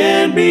I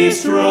can be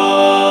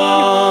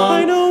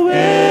strong, I know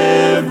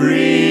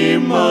every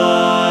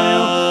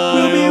mile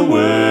will be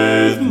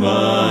worth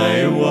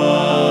my while.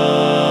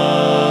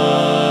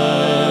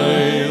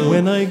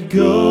 When I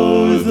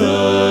go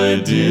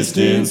the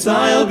distance,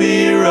 I'll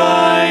be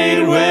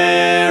right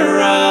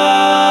where I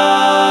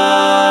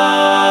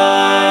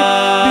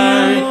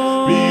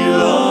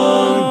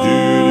belong.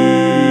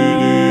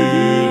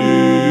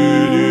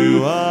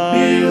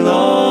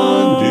 Belong.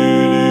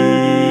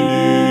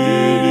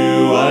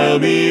 I'll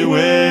be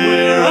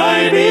where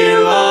I belong.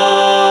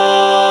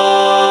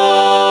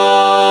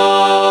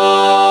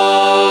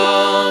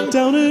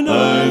 Down an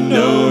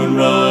unknown winding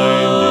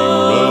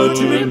road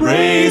to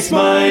embrace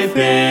my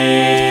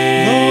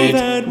fate. Though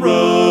that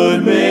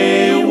road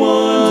may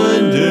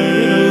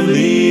wander,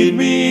 lead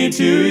me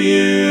to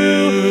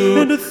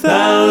you. And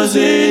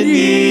 1,000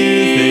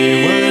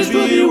 years they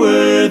will be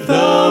worth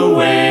the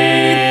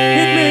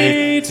wait. It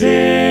may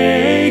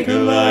take a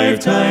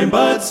lifetime,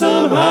 but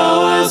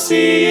somehow I'll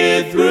see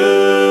it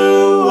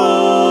through.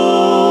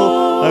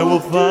 Oh, I will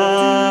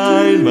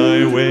find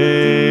my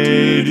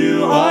way.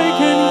 I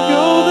can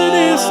go the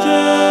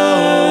distance.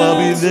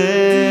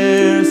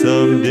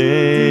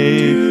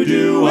 someday.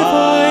 Do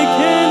I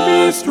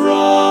can be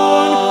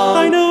strong.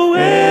 I know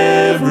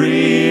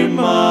every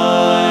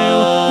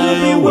mile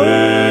will be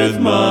worth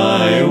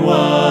my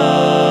while.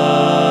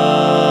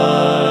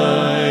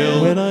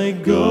 When I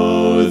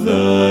go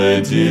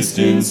the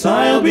distance,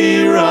 I'll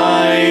be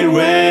right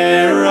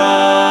where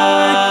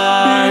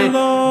I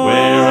belong.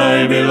 Where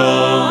I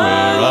belong.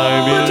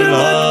 But to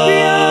look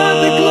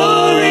beyond the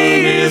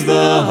glory is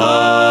the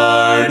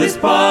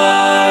hardest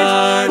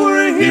part. For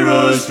a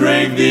hero's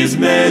strength is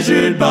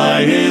measured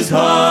by his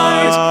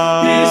heart. His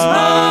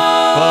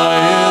heart. By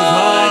his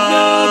heart.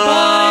 Not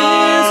by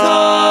his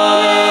heart.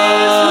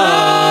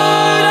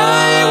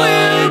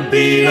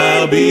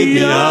 I'll beat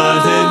the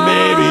odds and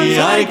maybe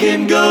I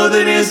can go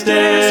the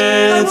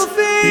distance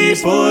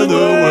before the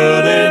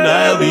world, and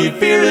I'll be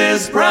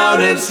fearless, proud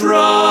and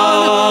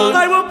strong.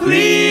 I will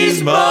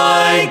please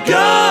my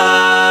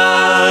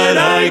God.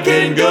 I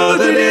can go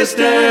the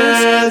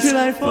distance till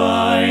I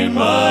find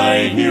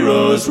my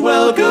hero's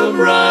welcome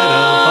ride.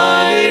 I'll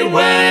find it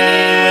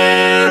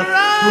where,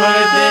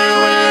 right there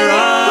where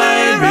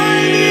I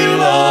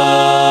belong.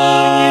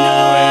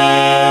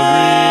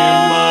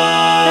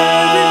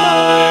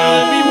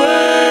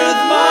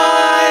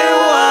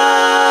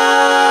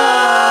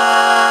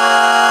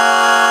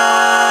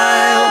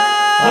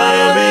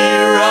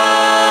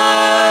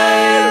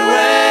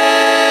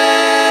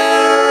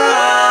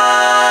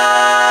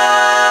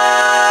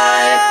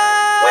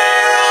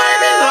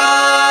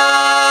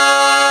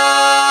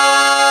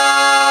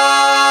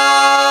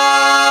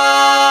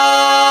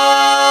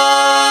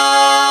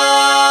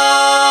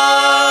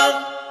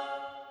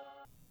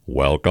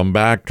 Welcome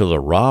back to the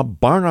Robb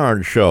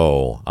Barnard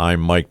Show.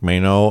 I'm Mike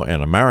Maino,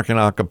 and American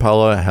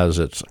Acapella has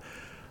its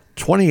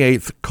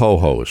 28th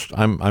co-host.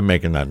 I'm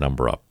making that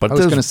number up. But I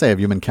was going to say, have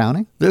you been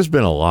counting? There's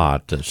been a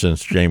lot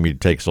since Jamie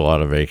takes a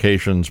lot of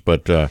vacations,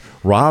 but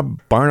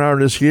Robb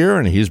Barnard is here,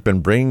 and he's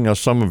been bringing us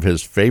some of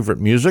his favorite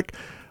music.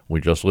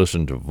 We just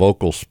listened to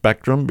Vocal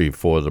Spectrum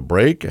before the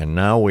break, and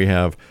now we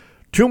have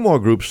two more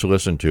groups to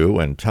listen to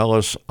and tell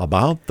us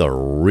about the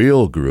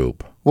Real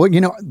Group. Well,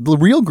 the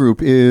Real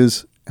Group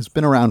has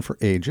been around for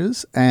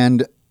ages,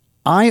 and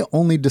I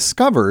only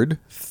discovered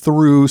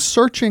through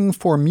searching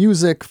for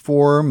music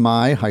for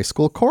my high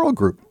school choral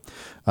group.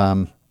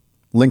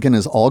 Lincoln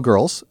is all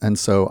girls, and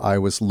so I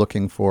was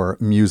looking for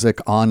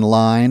music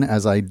online,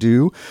 as I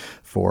do,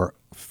 for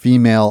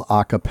female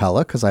a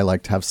cappella, because I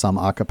like to have some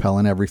a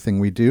cappella in everything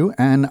we do.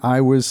 And I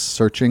was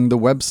searching the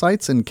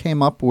websites and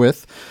came up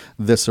with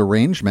this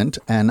arrangement,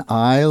 and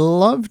I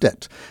loved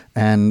it.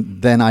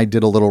 And then I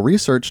did a little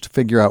research to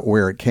figure out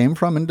where it came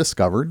from and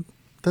discovered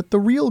that the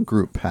Real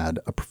Group had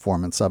a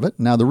performance of it.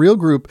 Now, the Real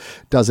Group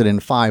does it in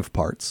 5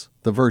 parts.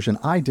 The version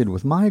I did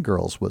with my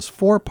girls was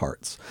 4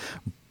 parts.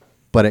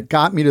 But it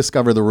got me to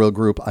discover the Real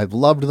Group. I've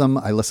loved them.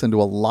 I listened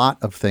to a lot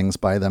of things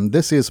by them.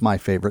 This is my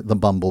favorite, The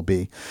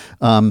Bumblebee.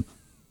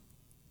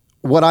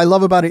 What I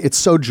love about it, it's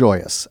so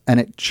joyous, and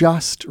it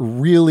just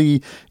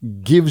really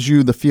gives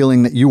you the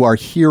feeling that you are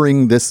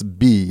hearing this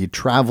bee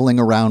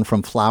traveling around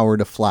from flower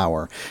to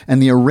flower.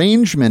 And the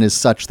arrangement is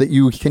such that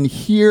you can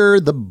hear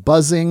the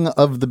buzzing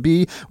of the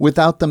bee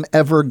without them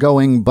ever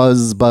going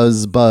buzz,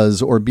 buzz,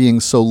 buzz, or being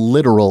so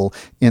literal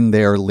in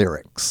their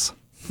lyrics.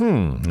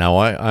 Now,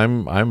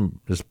 I'm.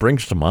 This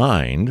brings to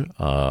mind,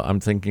 I'm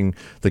thinking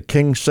the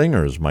King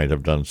Singers might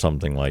have done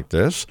something like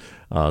this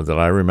that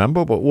I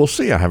remember, but we'll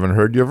see. I haven't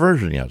heard your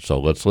version yet, so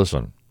let's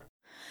listen.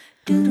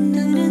 From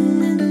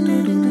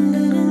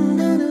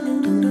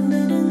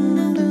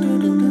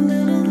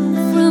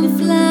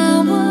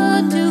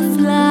flower to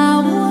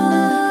flower,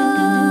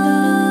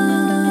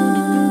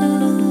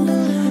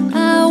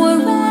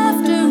 hour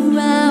after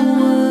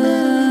hour,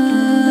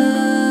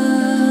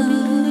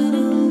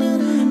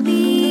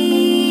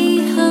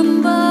 be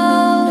humble,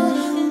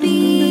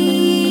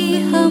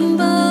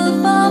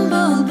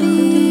 bumblebee.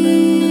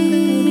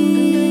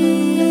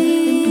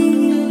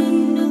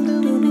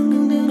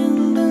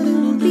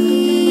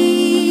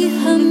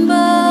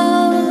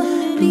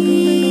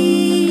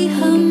 Be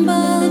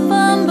humble,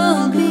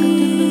 bumblebee.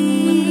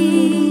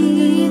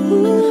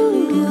 Ooh.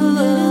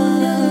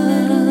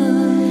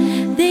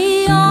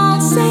 They all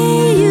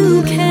say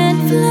you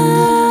can't fly.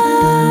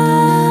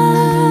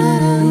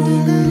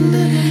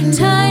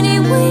 Tiny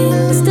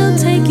wings still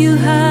take you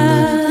high.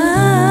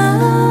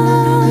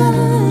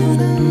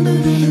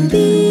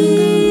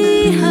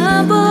 Be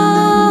humble,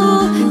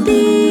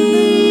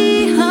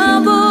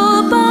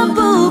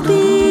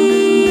 bumblebee.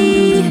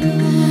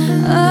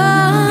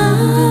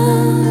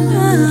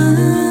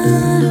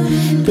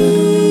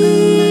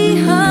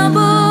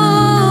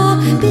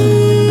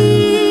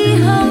 Be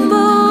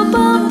humble,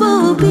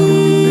 bumblebee.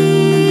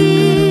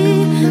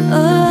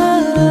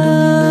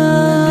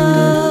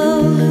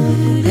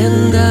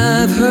 And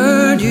I've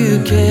heard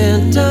you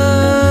can't die.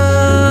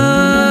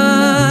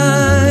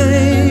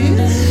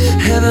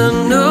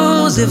 Heaven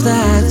knows if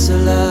that's a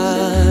lie.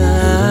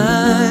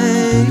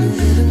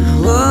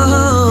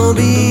 Oh,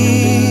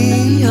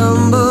 be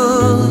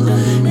humble,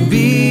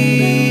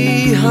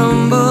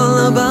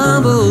 a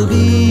bumblebee.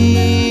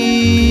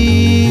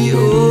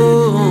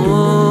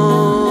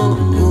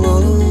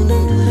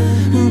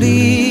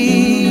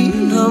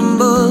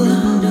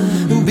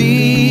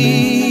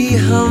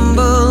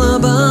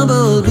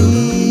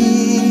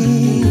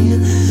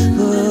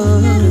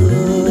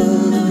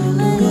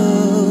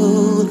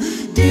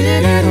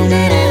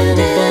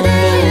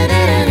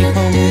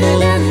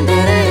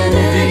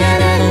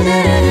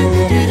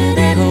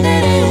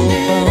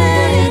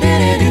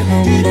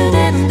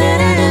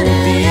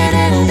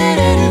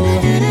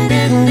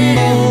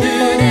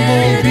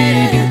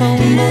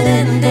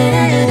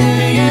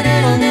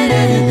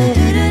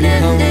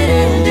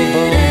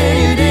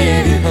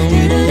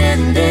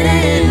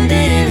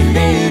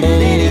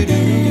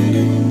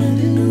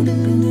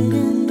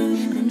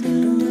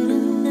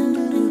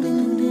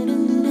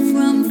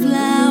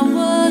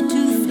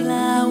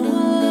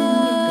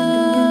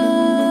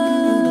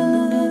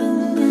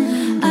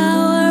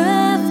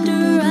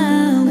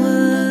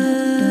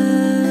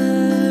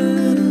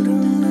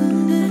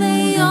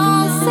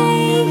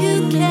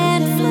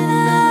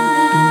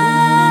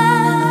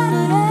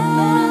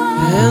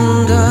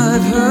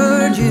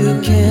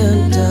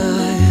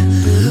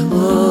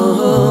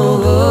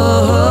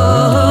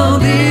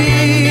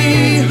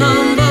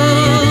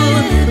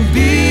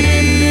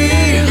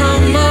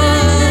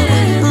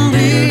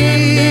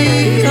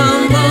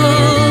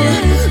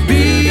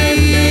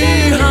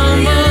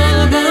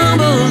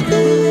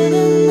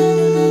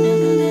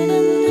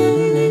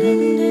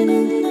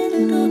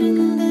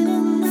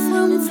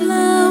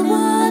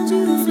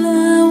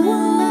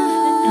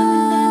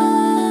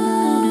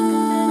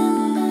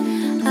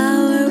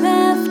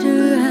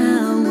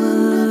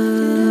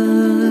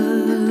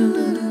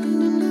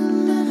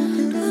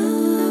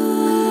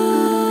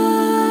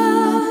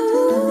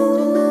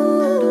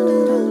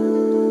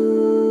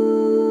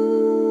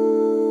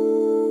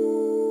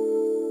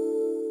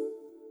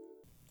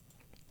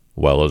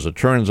 Well, as it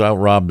turns out,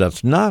 Rob,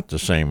 that's not the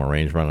same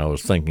arrangement I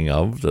was thinking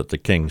of that the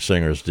King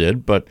Singers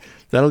did, but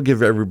that'll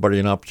give everybody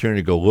an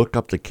opportunity to go look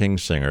up the King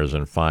Singers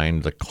and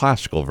find the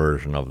classical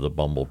version of the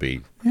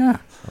Bumblebee. Yeah.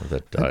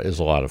 That is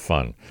a lot of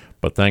fun.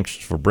 But thanks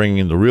for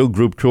bringing the real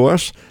group to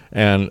us,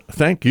 and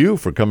thank you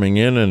for coming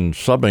in and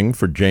subbing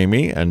for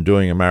Jamie and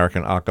doing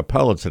American a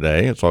cappella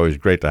today. It's always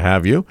great to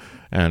have you,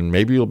 and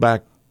maybe you'll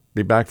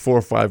be back 4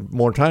 or 5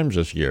 more times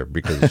this year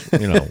because,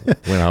 when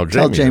how Jamie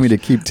Tell Jamie is. to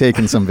keep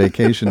taking some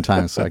vacation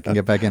time so I can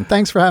get back in.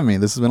 Thanks for having me.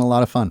 This has been a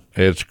lot of fun.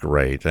 It's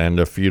great.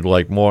 And if you'd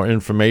like more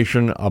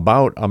information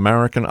about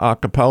American a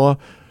cappella,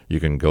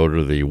 you can go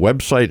to the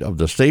website of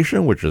the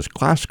station, which is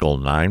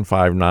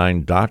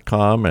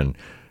classical959.com, and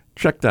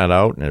check that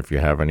out. And if you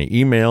have any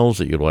emails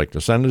that you'd like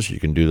to send us, you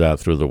can do that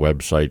through the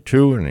website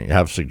too. And you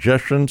have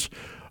suggestions,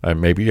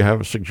 maybe you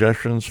have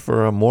suggestions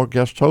for more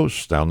guest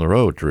hosts down the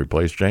road to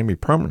replace Jamie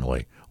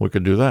permanently. We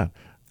could do that.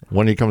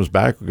 When he comes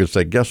back, we could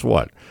say, guess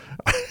what?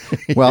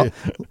 Well,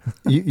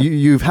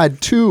 you've had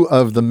 2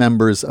 of the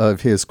members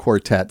of his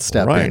quartet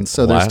step in,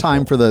 so there's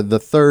time for the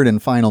third and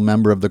final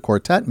member of the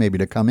quartet maybe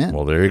to come in.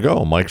 Well, there you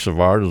go. Mike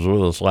Savard was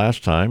with us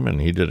last time,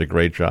 and he did a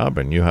great job,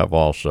 and you have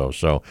also.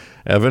 So,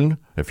 Evan,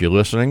 if you're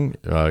listening,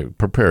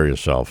 prepare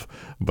yourself.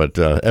 But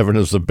Evan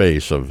is the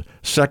bass of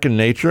Second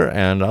Nature,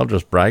 and I'll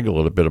just brag a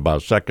little bit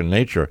about Second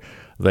Nature.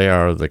 They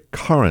are the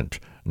current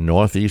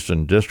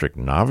Northeastern District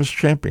Novice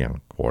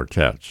Champion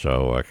Quartet.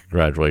 So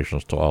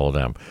congratulations to all of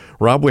them.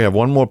 Rob, we have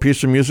one more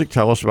piece of music.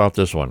 Tell us about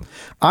this one.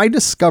 I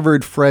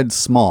discovered Fred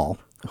Small,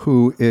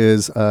 who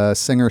is a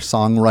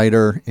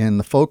singer-songwriter in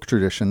the folk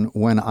tradition,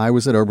 when I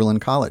was at Oberlin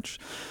College.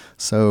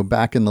 So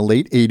back in the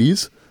late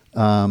 80s,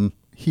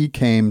 he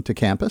came to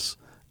campus,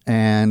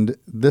 and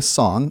this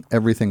song,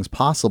 Everything's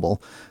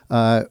Possible,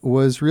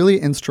 was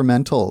really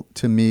instrumental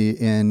to me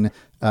in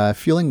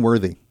feeling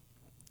worthy.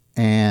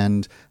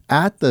 And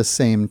at the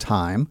same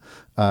time,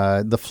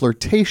 the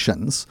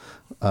Flirtations,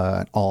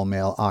 an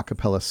all-male a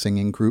cappella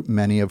singing group,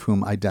 many of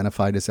whom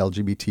identified as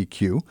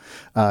LGBTQ,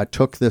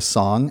 took this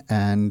song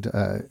and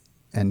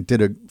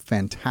did a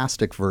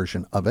fantastic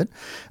version of it.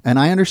 And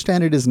I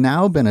understand it has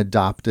now been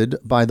adopted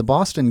by the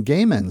Boston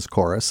Gay Men's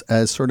Chorus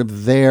as sort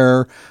of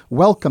their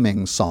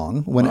welcoming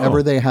song.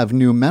 Whenever they have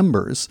new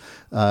members,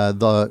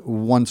 the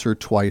once or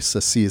twice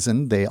a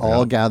season, they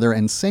all gather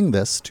and sing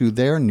this to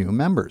their new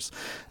members.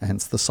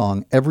 Hence the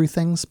song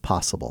Everything's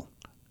Possible.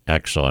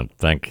 Excellent.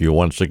 Thank you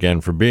once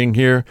again for being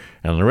here.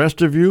 And the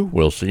rest of you,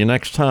 we'll see you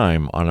next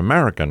time on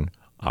American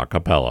a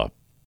cappella.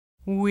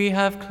 We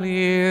have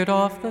cleared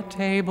off the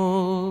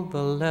table,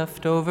 the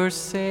leftovers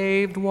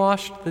saved,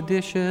 washed the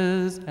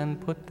dishes and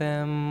put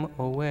them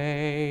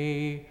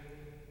away.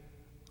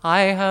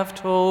 I have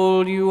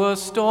told you a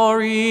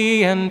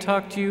story and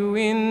tucked you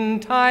in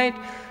tight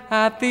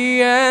at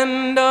the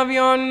end of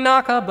your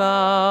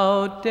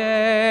knockabout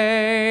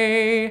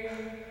day.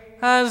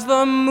 As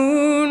the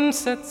moon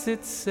sets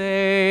its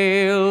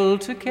sail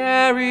to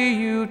carry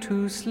you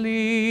to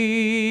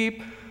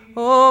sleep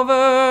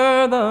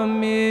over the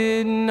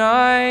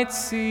midnight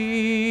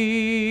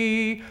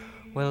sea,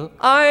 well,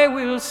 I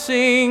will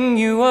sing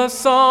you a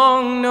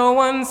song no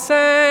one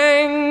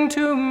sang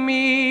to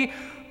me.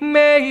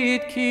 May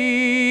it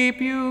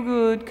keep you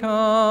good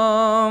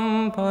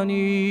company.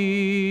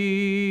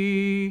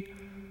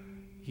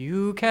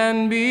 You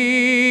can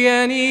be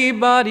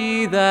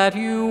anybody that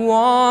you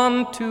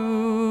want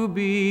to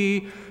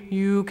be.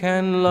 You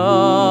can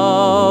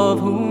love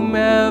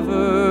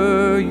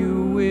whomever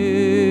you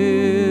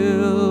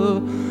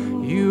will.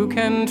 You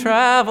can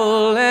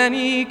travel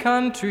any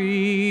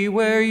country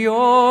where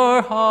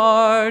your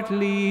heart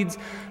leads.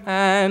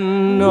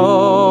 And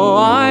know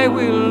I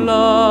will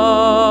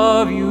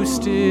love you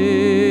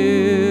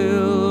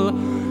still.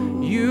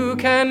 You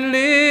can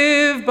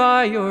live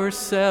by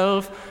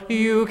yourself.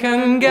 You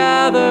can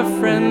gather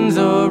friends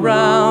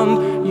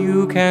around.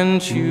 You can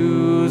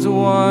choose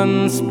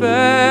one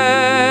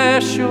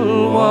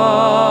special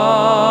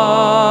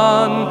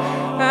one.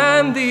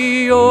 And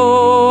the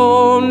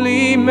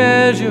only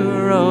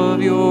measure of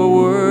your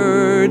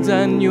words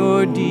and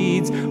your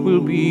deeds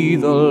will be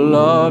the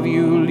love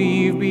you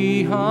leave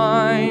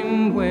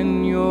behind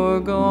when you're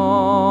gone.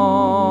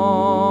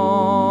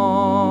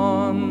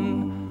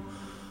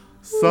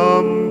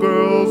 Some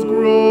girls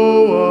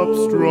grow up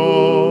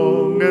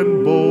strong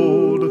and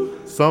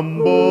bold. Some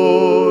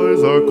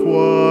boys are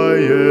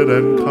quiet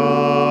and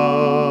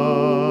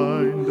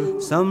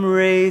kind. Some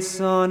race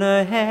on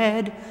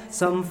ahead,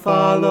 some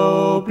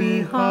follow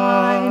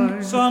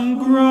behind. Some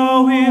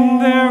grow in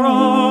their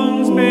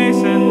own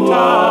space and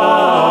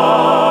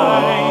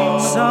time.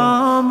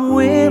 Some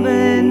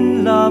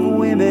women love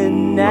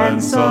women,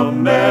 and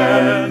some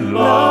men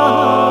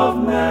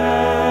love men.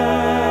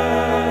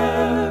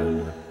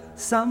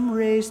 Some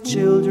raise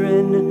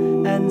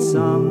children, and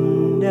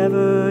some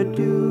never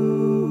do.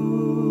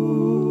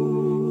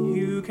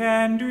 You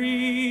can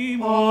dream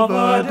Of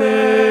a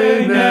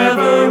day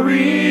never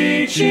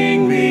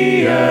reaching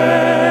the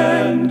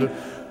end,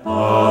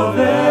 of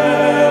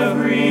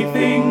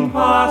everything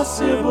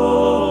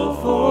possible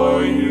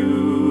for you.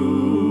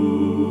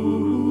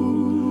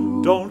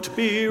 Don't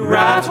be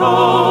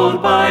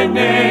rattled by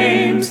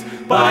names,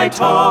 by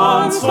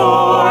taunts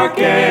or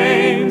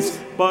games,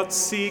 but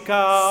seek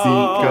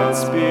out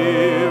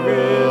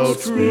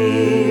spirits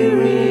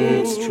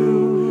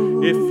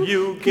true. If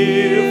you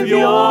give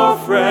your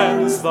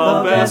friends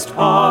the best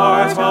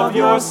part of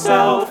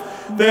yourself,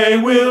 they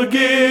will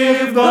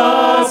give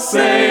the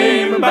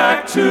same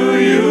back to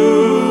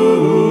you.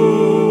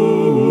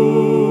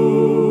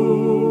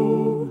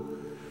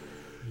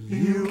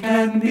 You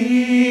can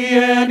be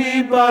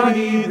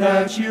anybody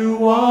that you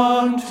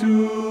want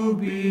to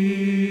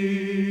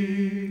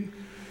be.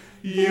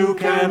 You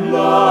can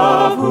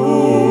love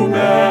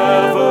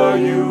whomever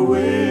you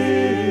will.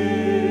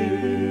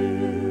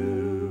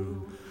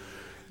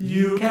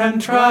 You can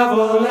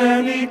travel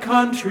any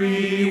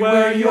country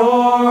where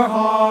your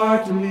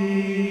heart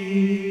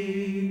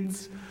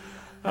leads,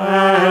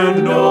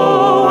 and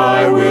know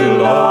I will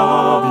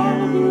love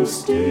you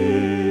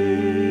still.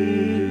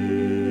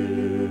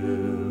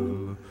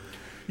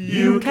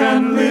 You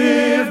can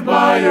live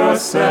by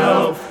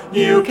yourself.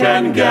 You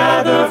can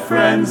gather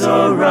friends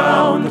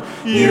around.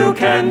 You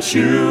can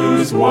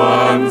choose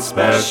one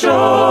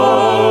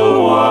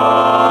special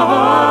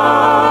one.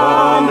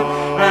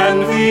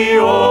 And the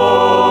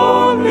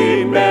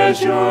only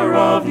measure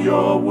of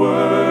your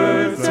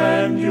words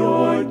and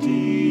your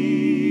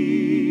deeds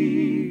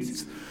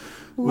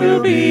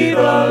will be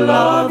the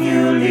love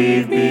you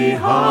leave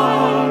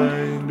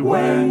behind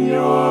when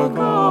you're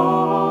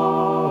gone.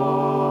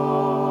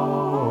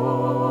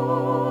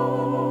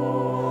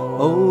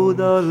 Oh,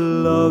 the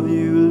love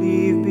you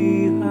leave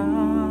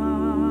behind